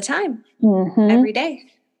all the time, every day.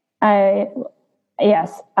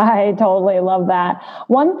 Yes, I totally love that.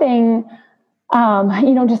 One thing,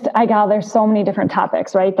 there's so many different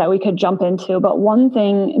topics, right, that we could jump into. But one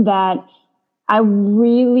thing that I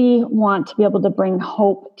really want to be able to bring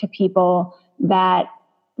hope to people, that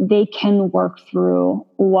they can work through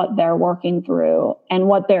what they're working through and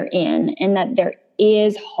what they're in, and that there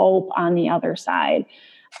is hope on the other side.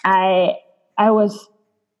 I was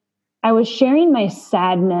sharing my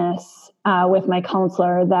sadness with my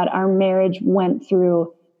counselor that our marriage went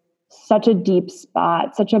through such a deep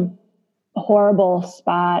spot, such a horrible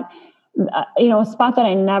spot, a spot that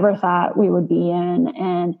I never thought we would be in,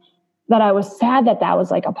 and that I was sad that was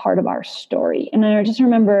like a part of our story. And I just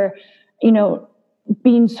remember,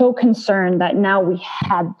 being so concerned that now we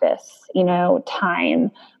had this,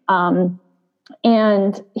 time.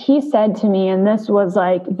 And he said to me, and this was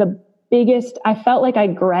like the biggest, I felt like I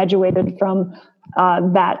graduated from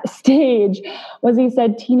that stage, was he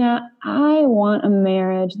said, Tina, I want a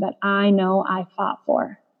marriage that I know I fought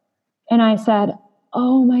for. And I said,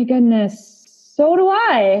 oh my goodness, so do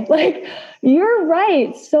I. Like, you're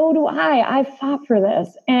right. So do I. I fought for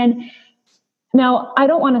this. And now I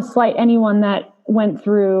don't want to slight anyone that went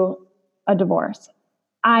through a divorce.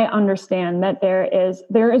 I understand that there is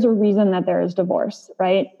a reason that there is divorce,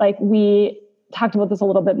 right? Like, we talked about this a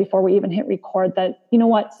little bit before we even hit record, that,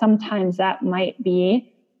 sometimes that might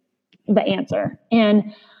be the answer.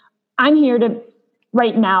 And I'm here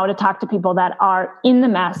right now to talk to people that are in the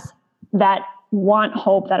mess, that want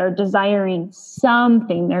hope, that are desiring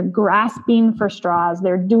something. They're grasping for straws.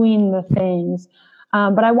 They're doing the things.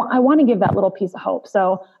 But I want to give that little piece of hope.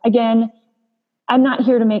 So again, I'm not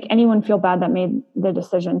here to make anyone feel bad that made the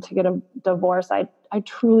decision to get a divorce. I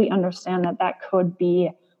truly understand that could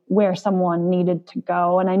be where someone needed to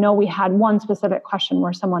go. And I know we had one specific question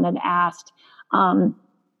where someone had asked,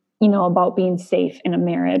 about being safe in a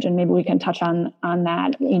marriage, and maybe we can touch on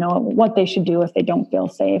that, what they should do if they don't feel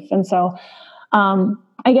safe. And so,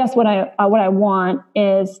 I guess what I want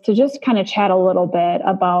is to just kind of chat a little bit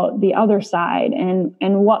about the other side and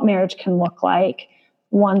what marriage can look like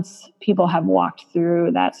once people have walked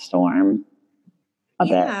through that storm a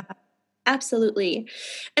bit. Absolutely.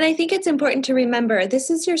 And I think it's important to remember, this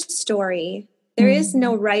is your story. There is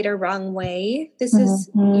no right or wrong way. This is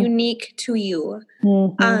unique to you.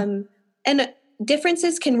 And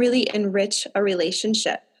differences can really enrich a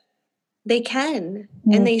relationship. They can,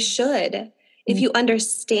 and they should. If you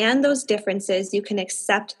understand those differences, you can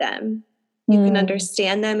accept them. You can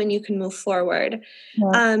understand them, and you can move forward.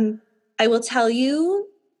 I will tell you,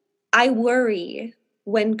 I worry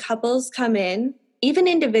when couples come in, even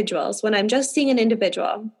individuals, when I'm just seeing an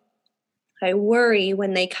individual, I worry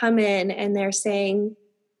when they come in and they're saying,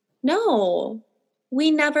 no,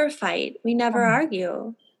 we never fight. We never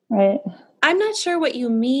argue. Right. I'm not sure what you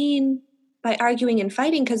mean by arguing and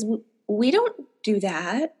fighting, because we don't do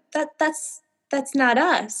that. That's not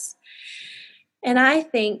us. And I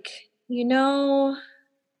think,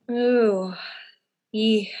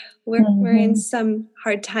 we're in some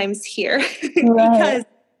hard times here because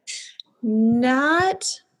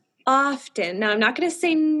not often, now I'm not going to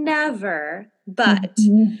say never, but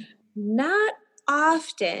not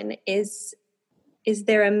often is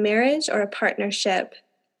there a marriage or a partnership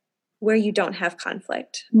where you don't have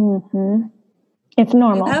conflict. It's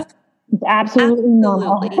normal. It's absolutely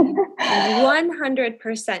normal.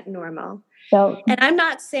 100% normal. So, and I'm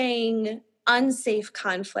not saying unsafe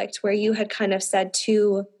conflict where you had kind of said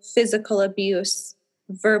to physical abuse,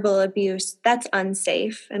 verbal abuse, that's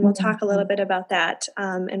unsafe. And we'll talk a little bit about that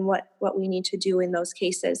and what we need to do in those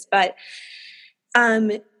cases. But,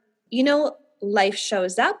 life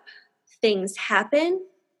shows up, things happen,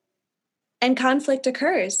 and conflict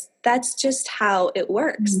occurs. That's just how it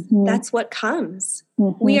works. Mm-hmm. That's what comes.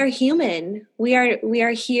 Mm-hmm. We are human. We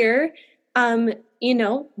are here,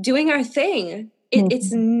 doing our thing.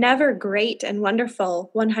 It's never great and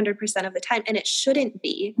wonderful 100% of the time, and it shouldn't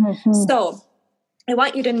be. Mm-hmm. So I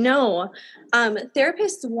want you to know,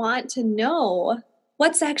 therapists want to know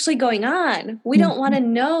what's actually going on. We don't want to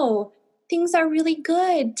know things are really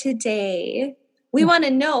good today. We want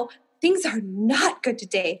to know things are not good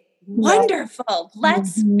today. Wonderful.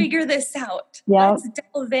 Let's figure this out. Let's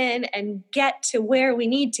delve in and get to where we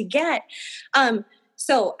need to get.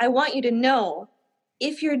 So I want you to know,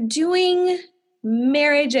 if you're doing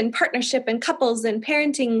marriage and partnership and couples and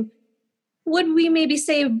parenting, would we maybe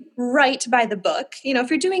say right by the book? If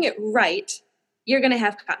you're doing it right, you're going to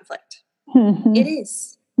have conflict. Mm-hmm. It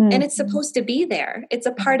is. Mm-hmm. And it's supposed to be there. It's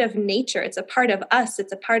a part of nature. It's a part of us.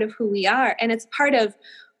 It's a part of who we are. And it's part of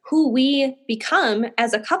who we become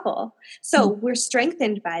as a couple. So we're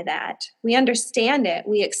strengthened by that. We understand it.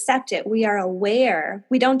 We accept it. We are aware.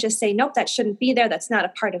 We don't just say, nope, that shouldn't be there. That's not a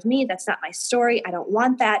part of me. That's not my story. I don't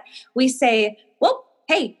want that. We say, well,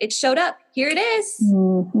 hey, it showed up. Here it is.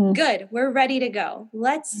 Mm-hmm. Good. We're ready to go.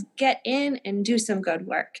 Let's get in and do some good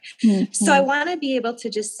work. Mm-hmm. So I want to be able to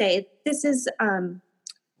just say, this is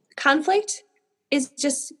conflict is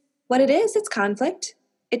just what it is. It's conflict.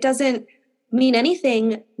 It doesn't mean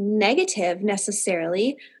anything negative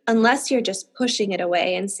necessarily, unless you're just pushing it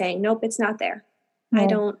away and saying, nope, it's not there.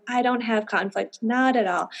 Yeah. I don't have conflict, not at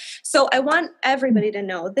all. So I want everybody to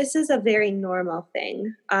know this is a very normal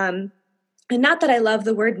thing. And not that I love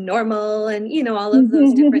the word normal and, all of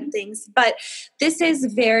those different things, but this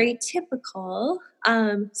is very typical,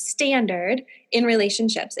 standard in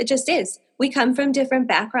relationships. It just is. We come from different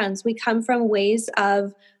backgrounds. We come from ways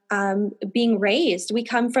of being raised. We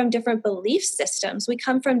come from different belief systems. We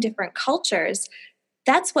come from different cultures.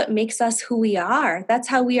 That's what makes us who we are. That's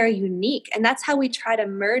how we are unique. And that's how we try to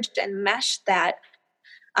merge and mesh that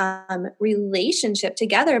relationship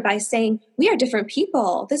together by saying, we are different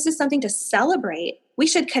people. This is something to celebrate. We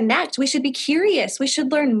should connect. We should be curious. We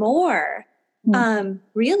should learn more.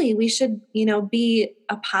 Really, we should, be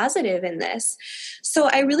a positive in this. So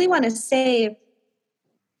I really want to say,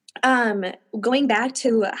 going back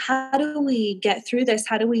to how do we get through this?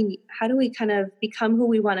 How do we kind of become who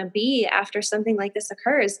we want to be after something like this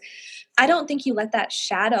occurs? I don't think you let that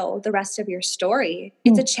shadow the rest of your story.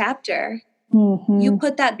 It's a chapter. Mm-hmm. You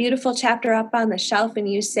put that beautiful chapter up on the shelf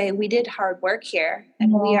and you say, we did hard work here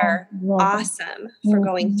and we are awesome for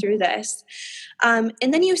going through this. And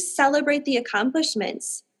then you celebrate the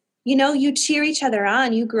accomplishments. You cheer each other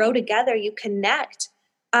on, you grow together, you connect.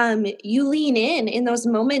 You lean in those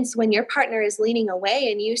moments when your partner is leaning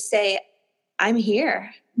away and you say, I'm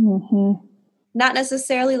here. Mm-hmm. Not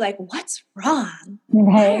necessarily like, what's wrong?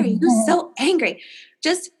 Why are you so angry?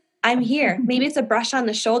 Just, I'm here. Maybe it's a brush on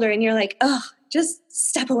the shoulder and you're like, oh, just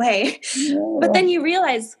step away. Yeah. But then you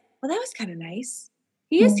realize, well, that was kind of nice.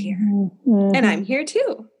 He is here. Mm-hmm. And I'm here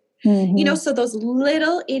too. Mm-hmm. So those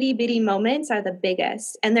little itty bitty moments are the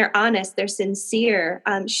biggest, and they're honest, they're sincere.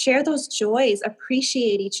 Share those joys,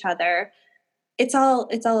 appreciate each other. It's all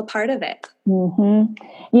a part of it. Mm-hmm.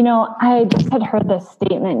 I just had heard this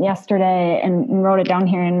statement yesterday and wrote it down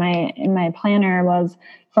here in my planner. Was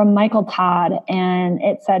from Michael Todd, and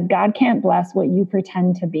it said, God can't bless what you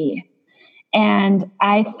pretend to be. And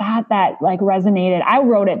I thought that resonated. I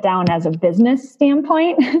wrote it down as a business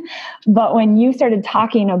standpoint, but when you started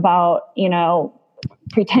talking about,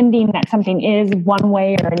 pretending that something is one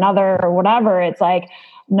way or another or whatever, it's like,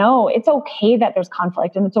 no, it's okay that there's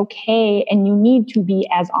conflict, and it's okay. And you need to be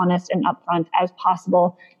as honest and upfront as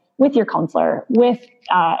possible with your counselor, with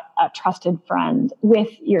a trusted friend, with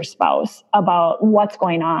your spouse about what's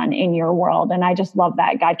going on in your world. And I just love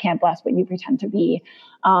that. God can't bless what you pretend to be.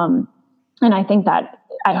 And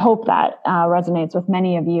I hope that resonates with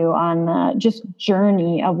many of you on the just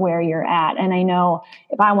journey of where you're at. And I know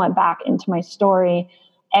if I went back into my story,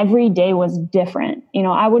 every day was different.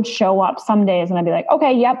 I would show up some days and I'd be like,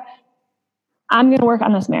 okay, yep, I'm going to work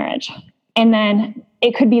on this marriage. And then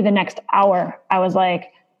it could be the next hour. I was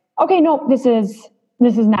like, okay, nope, this is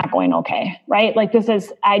not going okay. Right?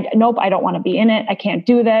 Nope, I don't want to be in it. I can't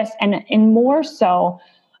do this. And more so,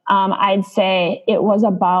 I'd say it was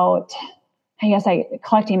about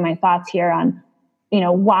collecting my thoughts here on,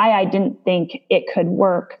 why I didn't think it could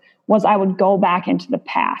work was I would go back into the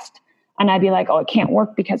past and I'd be like, oh, it can't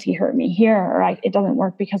work because he hurt me here, or it doesn't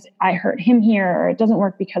work because I hurt him here, or it doesn't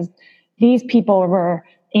work because these people were,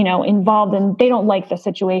 involved and they don't like the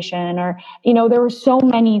situation, or, there were so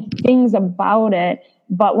many things about it.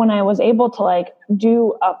 But when I was able to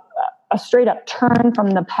do a straight up turn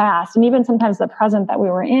from the past and even sometimes the present that we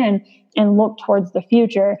were in and look towards the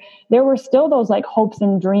future, there were still those hopes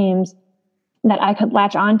and dreams that I could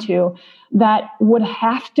latch onto that would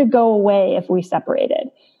have to go away if we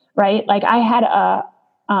separated, right? I had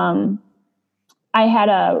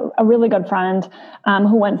a really good friend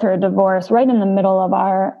who went through a divorce right in the middle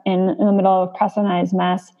of Preston and I's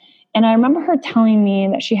mess. And I remember her telling me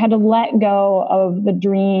that she had to let go of the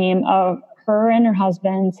dream of her and her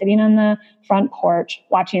husband sitting on the front porch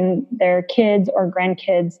watching their kids or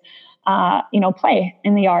grandkids, play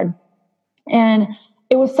in the yard. And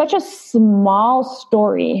it was such a small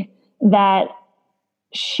story that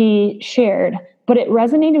she shared, but it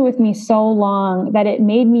resonated with me so long that it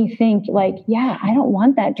made me think yeah, I don't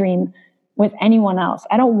want that dream with anyone else.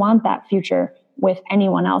 I don't want that future with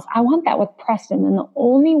anyone else. I want that with Preston. And the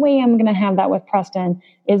only way I'm going to have that with Preston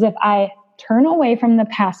is if I turn away from the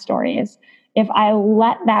past stories, if I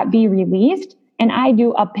let that be released and I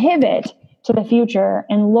do a pivot to the future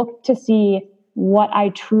and look to see what I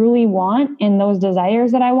truly want and those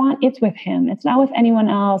desires that I want, it's with him. It's not with anyone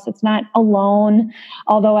else. It's not alone.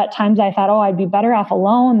 Although at times I thought, I'd be better off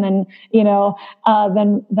alone than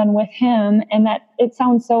with him. And that it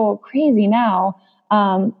sounds so crazy now.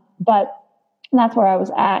 But that's where I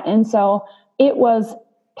was at. And so it was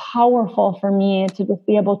powerful for me to just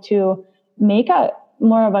be able to make a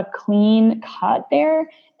more of a clean cut there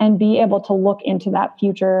and be able to look into that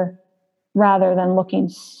future rather than looking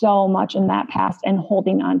so much in that past and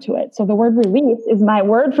holding on to it. So the word release is my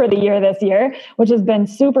word for the year this year, which has been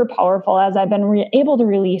super powerful as I've been able to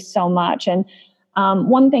release so much. And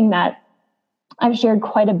one thing that I've shared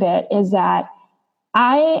quite a bit is that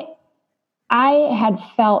I had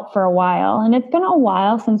felt for a while, and it's been a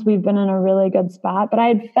while since we've been in a really good spot, but I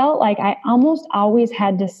had felt like I almost always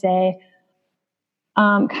had to say,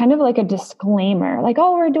 kind of like a disclaimer,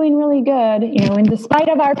 we're doing really good, in despite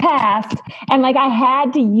of our past. And I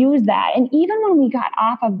had to use that. And even when we got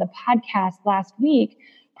off of the podcast last week,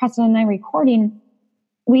 Preston and I recording,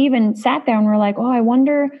 we even sat there and we're like, I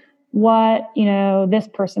wonder what, this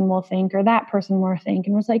person will think or that person will think.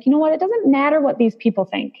 And was like, what? It doesn't matter what these people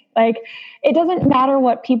think. It doesn't matter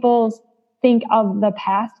what people think of the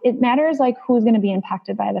past. It matters who's going to be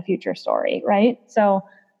impacted by the future story. Right. So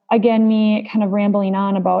again, me kind of rambling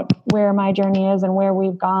on about where my journey is and where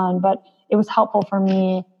we've gone, but it was helpful for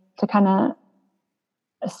me to kind of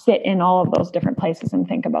sit in all of those different places and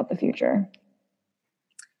think about the future.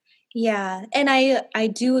 Yeah. And I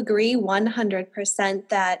do agree 100%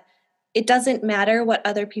 that it doesn't matter what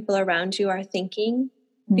other people around you are thinking,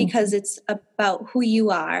 because it's about who you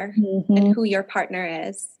are and who your partner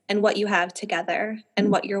is and what you have together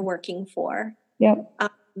and what you're working for. Yep.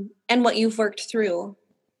 And what you've worked through.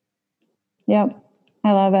 Yep.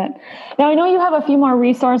 I love it. Now, I know you have a few more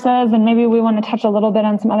resources and maybe we want to touch a little bit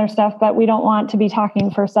on some other stuff, but we don't want to be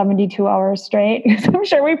talking for 72 hours straight. I'm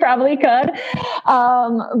sure we probably could.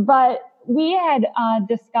 But we had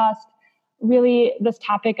discussed really this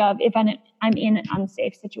topic of if I'm in an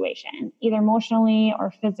unsafe situation, either emotionally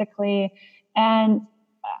or physically. And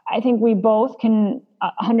I think we both can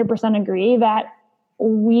 100% agree that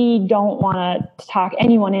we don't want to talk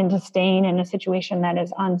anyone into staying in a situation that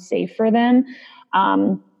is unsafe for them.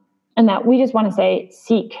 And that we just want to say,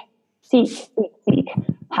 seek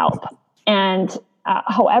help. And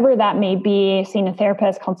however that may be, seeing a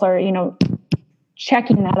therapist, counselor,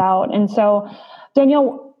 checking that out. And so,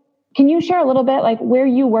 Danielle, can you share a little bit where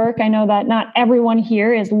you work? I know that not everyone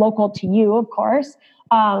here is local to you, of course,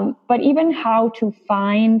 but even how to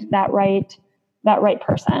find that right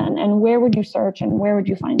person, and where would you search and where would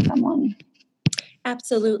you find someone?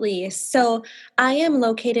 Absolutely. So I am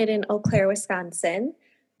located in Eau Claire, Wisconsin.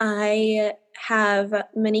 I have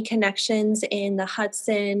many connections in the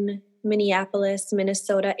Hudson, Minneapolis,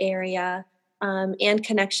 Minnesota area, and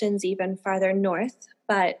connections even farther north.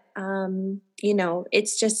 But,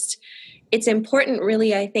 it's important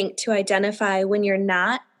really, I think, to identify when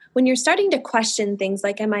you're starting to question things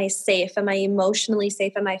like, am I safe? Am I emotionally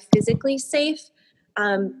safe? Am I physically safe?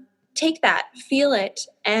 Take that, feel it,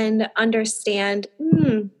 and understand,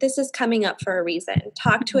 this is coming up for a reason.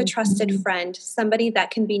 Talk to a trusted friend, somebody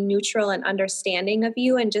that can be neutral and understanding of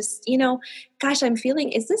you, and just, gosh, I'm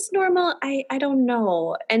feeling, is this normal? I don't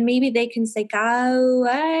know. And maybe they can say, oh,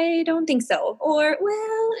 I don't think so. Or,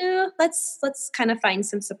 well, let's kind of find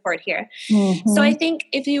some support here. So I think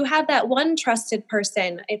if you have that one trusted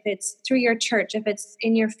person, if it's through your church, if it's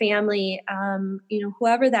in your family,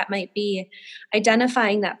 whoever that might be,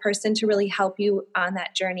 identifying that person to really help you on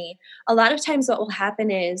that journey. A lot of times what will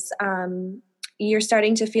happen is you're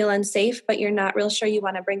starting to feel unsafe, but you're not real sure you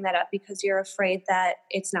want to bring that up because you're afraid that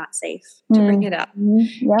it's not safe to bring it up.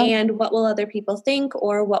 Yep. And what will other people think,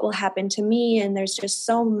 or what will happen to me? And there's just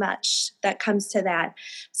so much that comes to that.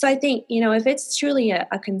 So I think, if it's truly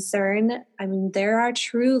a concern, there are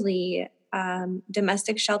truly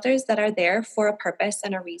domestic shelters that are there for a purpose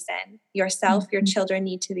and a reason. Yourself, your children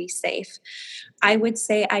need to be safe. I would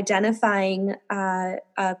say identifying a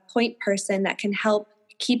point person that can help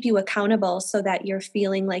keep you accountable so that you're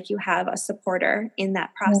feeling like you have a supporter in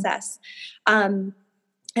that process. And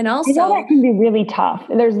also, I know that can be really tough.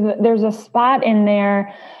 There's a spot in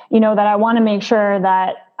there, that I want to make sure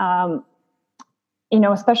that,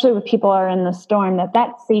 especially with people are in the storm,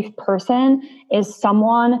 that safe person is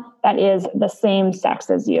someone that is the same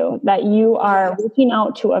sex as you, that you are reaching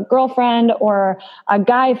out to a girlfriend or a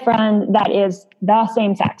guy friend that is the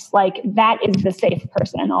same sex. Like, that is the safe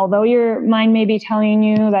person. Although your mind may be telling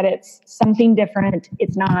you that it's something different,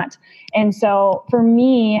 it's not. And so for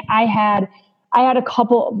me, I had a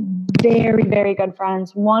couple very, very good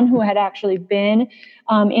friends. One who had actually been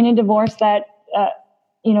in a divorce that,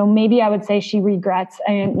 maybe I would say she regrets,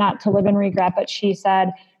 and not to live in regret, but she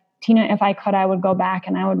said, Tina, if I could, I would go back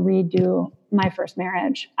and I would redo my first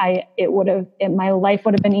marriage. My life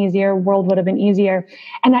would have been easier, world would have been easier.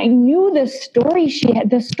 And I knew the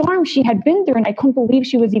storm she had been through, and I couldn't believe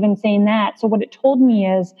she was even saying that. So what it told me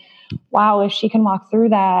is, wow, if she can walk through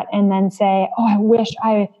that and then say, oh, I wish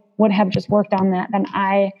I would have just worked on that, then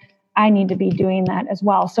I need to be doing that as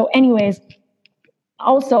well. So anyways,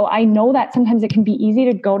 also, I know that sometimes it can be easy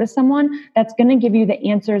to go to someone that's going to give you the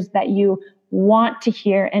answers that you want to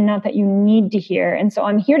hear and not that you need to hear. And so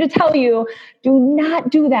I'm here to tell you, do not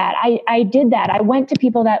do that. I did that. I went to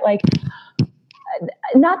people that, like,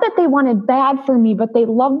 not that they wanted bad for me, but they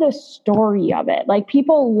love the story of it. Like,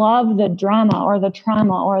 people love the drama or the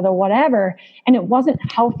trauma or the whatever. And it wasn't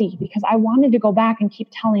healthy because I wanted to go back and keep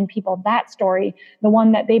telling people that story, the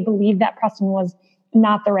one that they believed that person was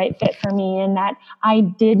not the right fit for me, and that I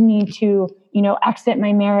did need to, exit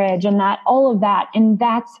my marriage, and that all of that. And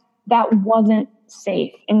that wasn't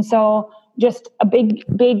safe. And so just a big,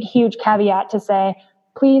 big, huge caveat to say,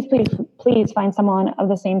 please, please, please find someone of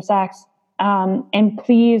the same sex. And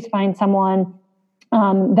please find someone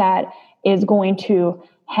that is going to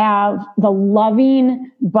have the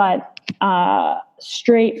loving but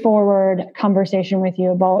straightforward conversation with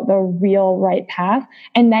you about the real right path,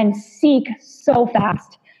 and then seek so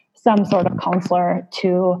fast some sort of counselor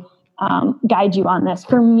to guide you on this.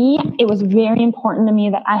 For me, it was very important to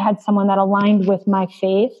me that I had someone that aligned with my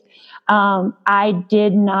faith. I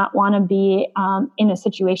did not want to be in a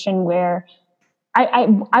situation where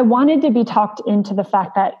I wanted to be talked into the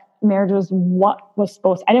fact that marriage was what was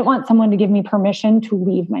supposed. I didn't want someone to give me permission to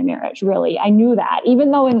leave my marriage, really. I knew that,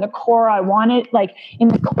 even though in the core I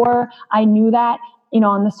knew that,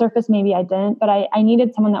 on the surface, maybe I didn't, but I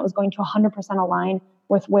needed someone that was going to 100% align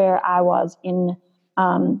with where I was in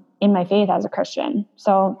my faith as a Christian.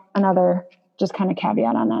 So another just kind of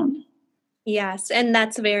caveat on that. Yes. And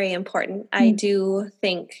that's very important. Mm-hmm. I do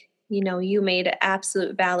think, you made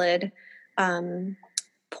absolute valid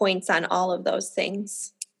points on all of those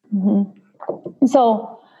things. Mm-hmm.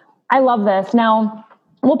 So I love this. Now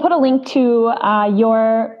we'll put a link to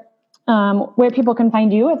your where people can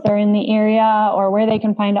find you if they're in the area, or where they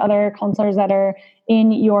can find other counselors that are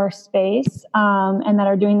in your space and that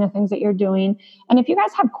are doing the things that you're doing. And if you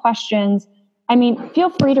guys have questions, feel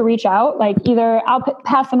free to reach out. Like, either I'll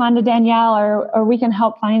pass them on to Danielle, or we can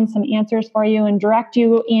help find some answers for you and direct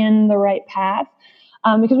you in the right path.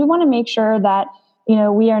 Because we want to make sure that,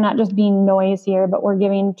 we are not just being noise here, but we're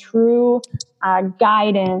giving true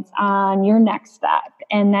guidance on your next step,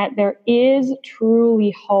 and that there is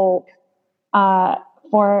truly hope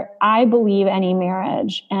for, I believe, any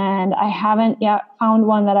marriage. And I haven't yet found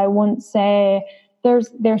one that I wouldn't say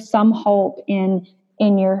there's some hope in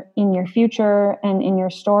your future and in your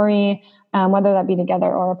story, whether that be together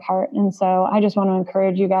or apart. And so I just want to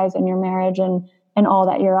encourage you guys in your marriage and all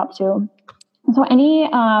that you're up to. So any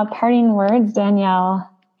parting words, Danielle,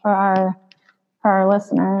 for our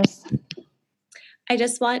listeners? I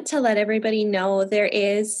just want to let everybody know there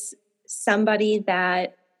is somebody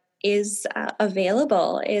that is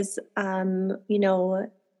available, is,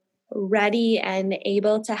 ready and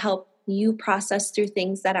able to help you process through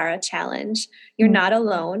things that are a challenge. You're not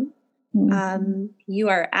alone. You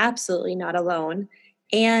are absolutely not alone.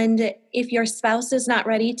 And if your spouse is not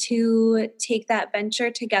ready to take that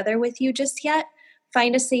venture together with you just yet,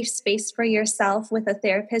 find a safe space for yourself with a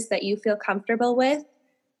therapist that you feel comfortable with,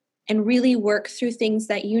 and really work through things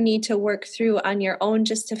that you need to work through on your own,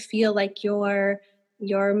 just to feel like you're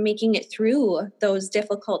making it through those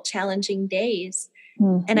difficult, challenging days.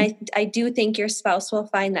 And I do think your spouse will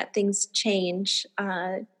find that things change,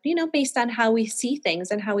 based on how we see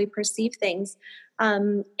things and how we perceive things.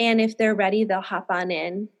 And if they're ready, they'll hop on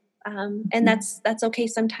in. And that's okay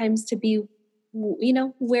sometimes to be,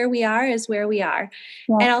 where we are is where we are.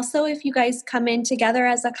 Yeah. And also, if you guys come in together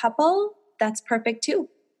as a couple, that's perfect too.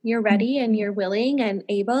 You're ready and you're willing and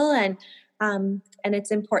able, and it's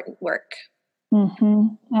important work.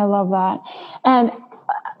 I love that. And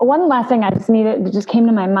one last thing that just came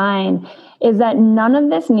to my mind is that none of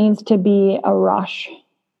this needs to be a rush.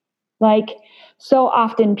 Like, so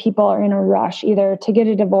often people are in a rush either to get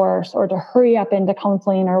a divorce or to hurry up into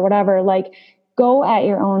counseling or whatever. Like, go at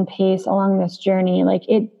your own pace along this journey. Like,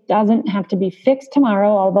 it doesn't have to be fixed tomorrow,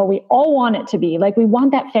 although we all want it to be. Like, we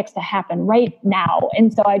want that fix to happen right now.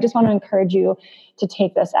 And so I just want to encourage you to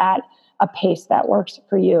take this at a pace that works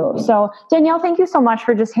for you. So Danielle, thank you so much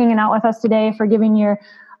for just hanging out with us today, for giving your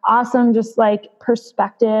awesome, just like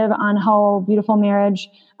perspective on how beautiful marriage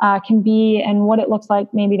can be and what it looks like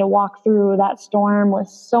maybe to walk through that storm with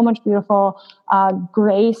so much beautiful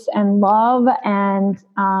grace and love. And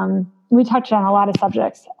we touched on a lot of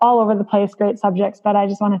subjects all over the place, great subjects, but I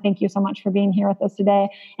just want to thank you so much for being here with us today.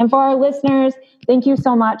 And for our listeners, thank you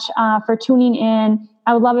so much for tuning in.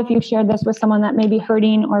 I would love if you shared this with someone that may be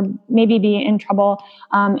hurting or maybe be in trouble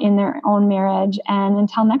in their own marriage. And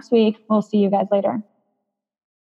until next week, we'll see you guys later.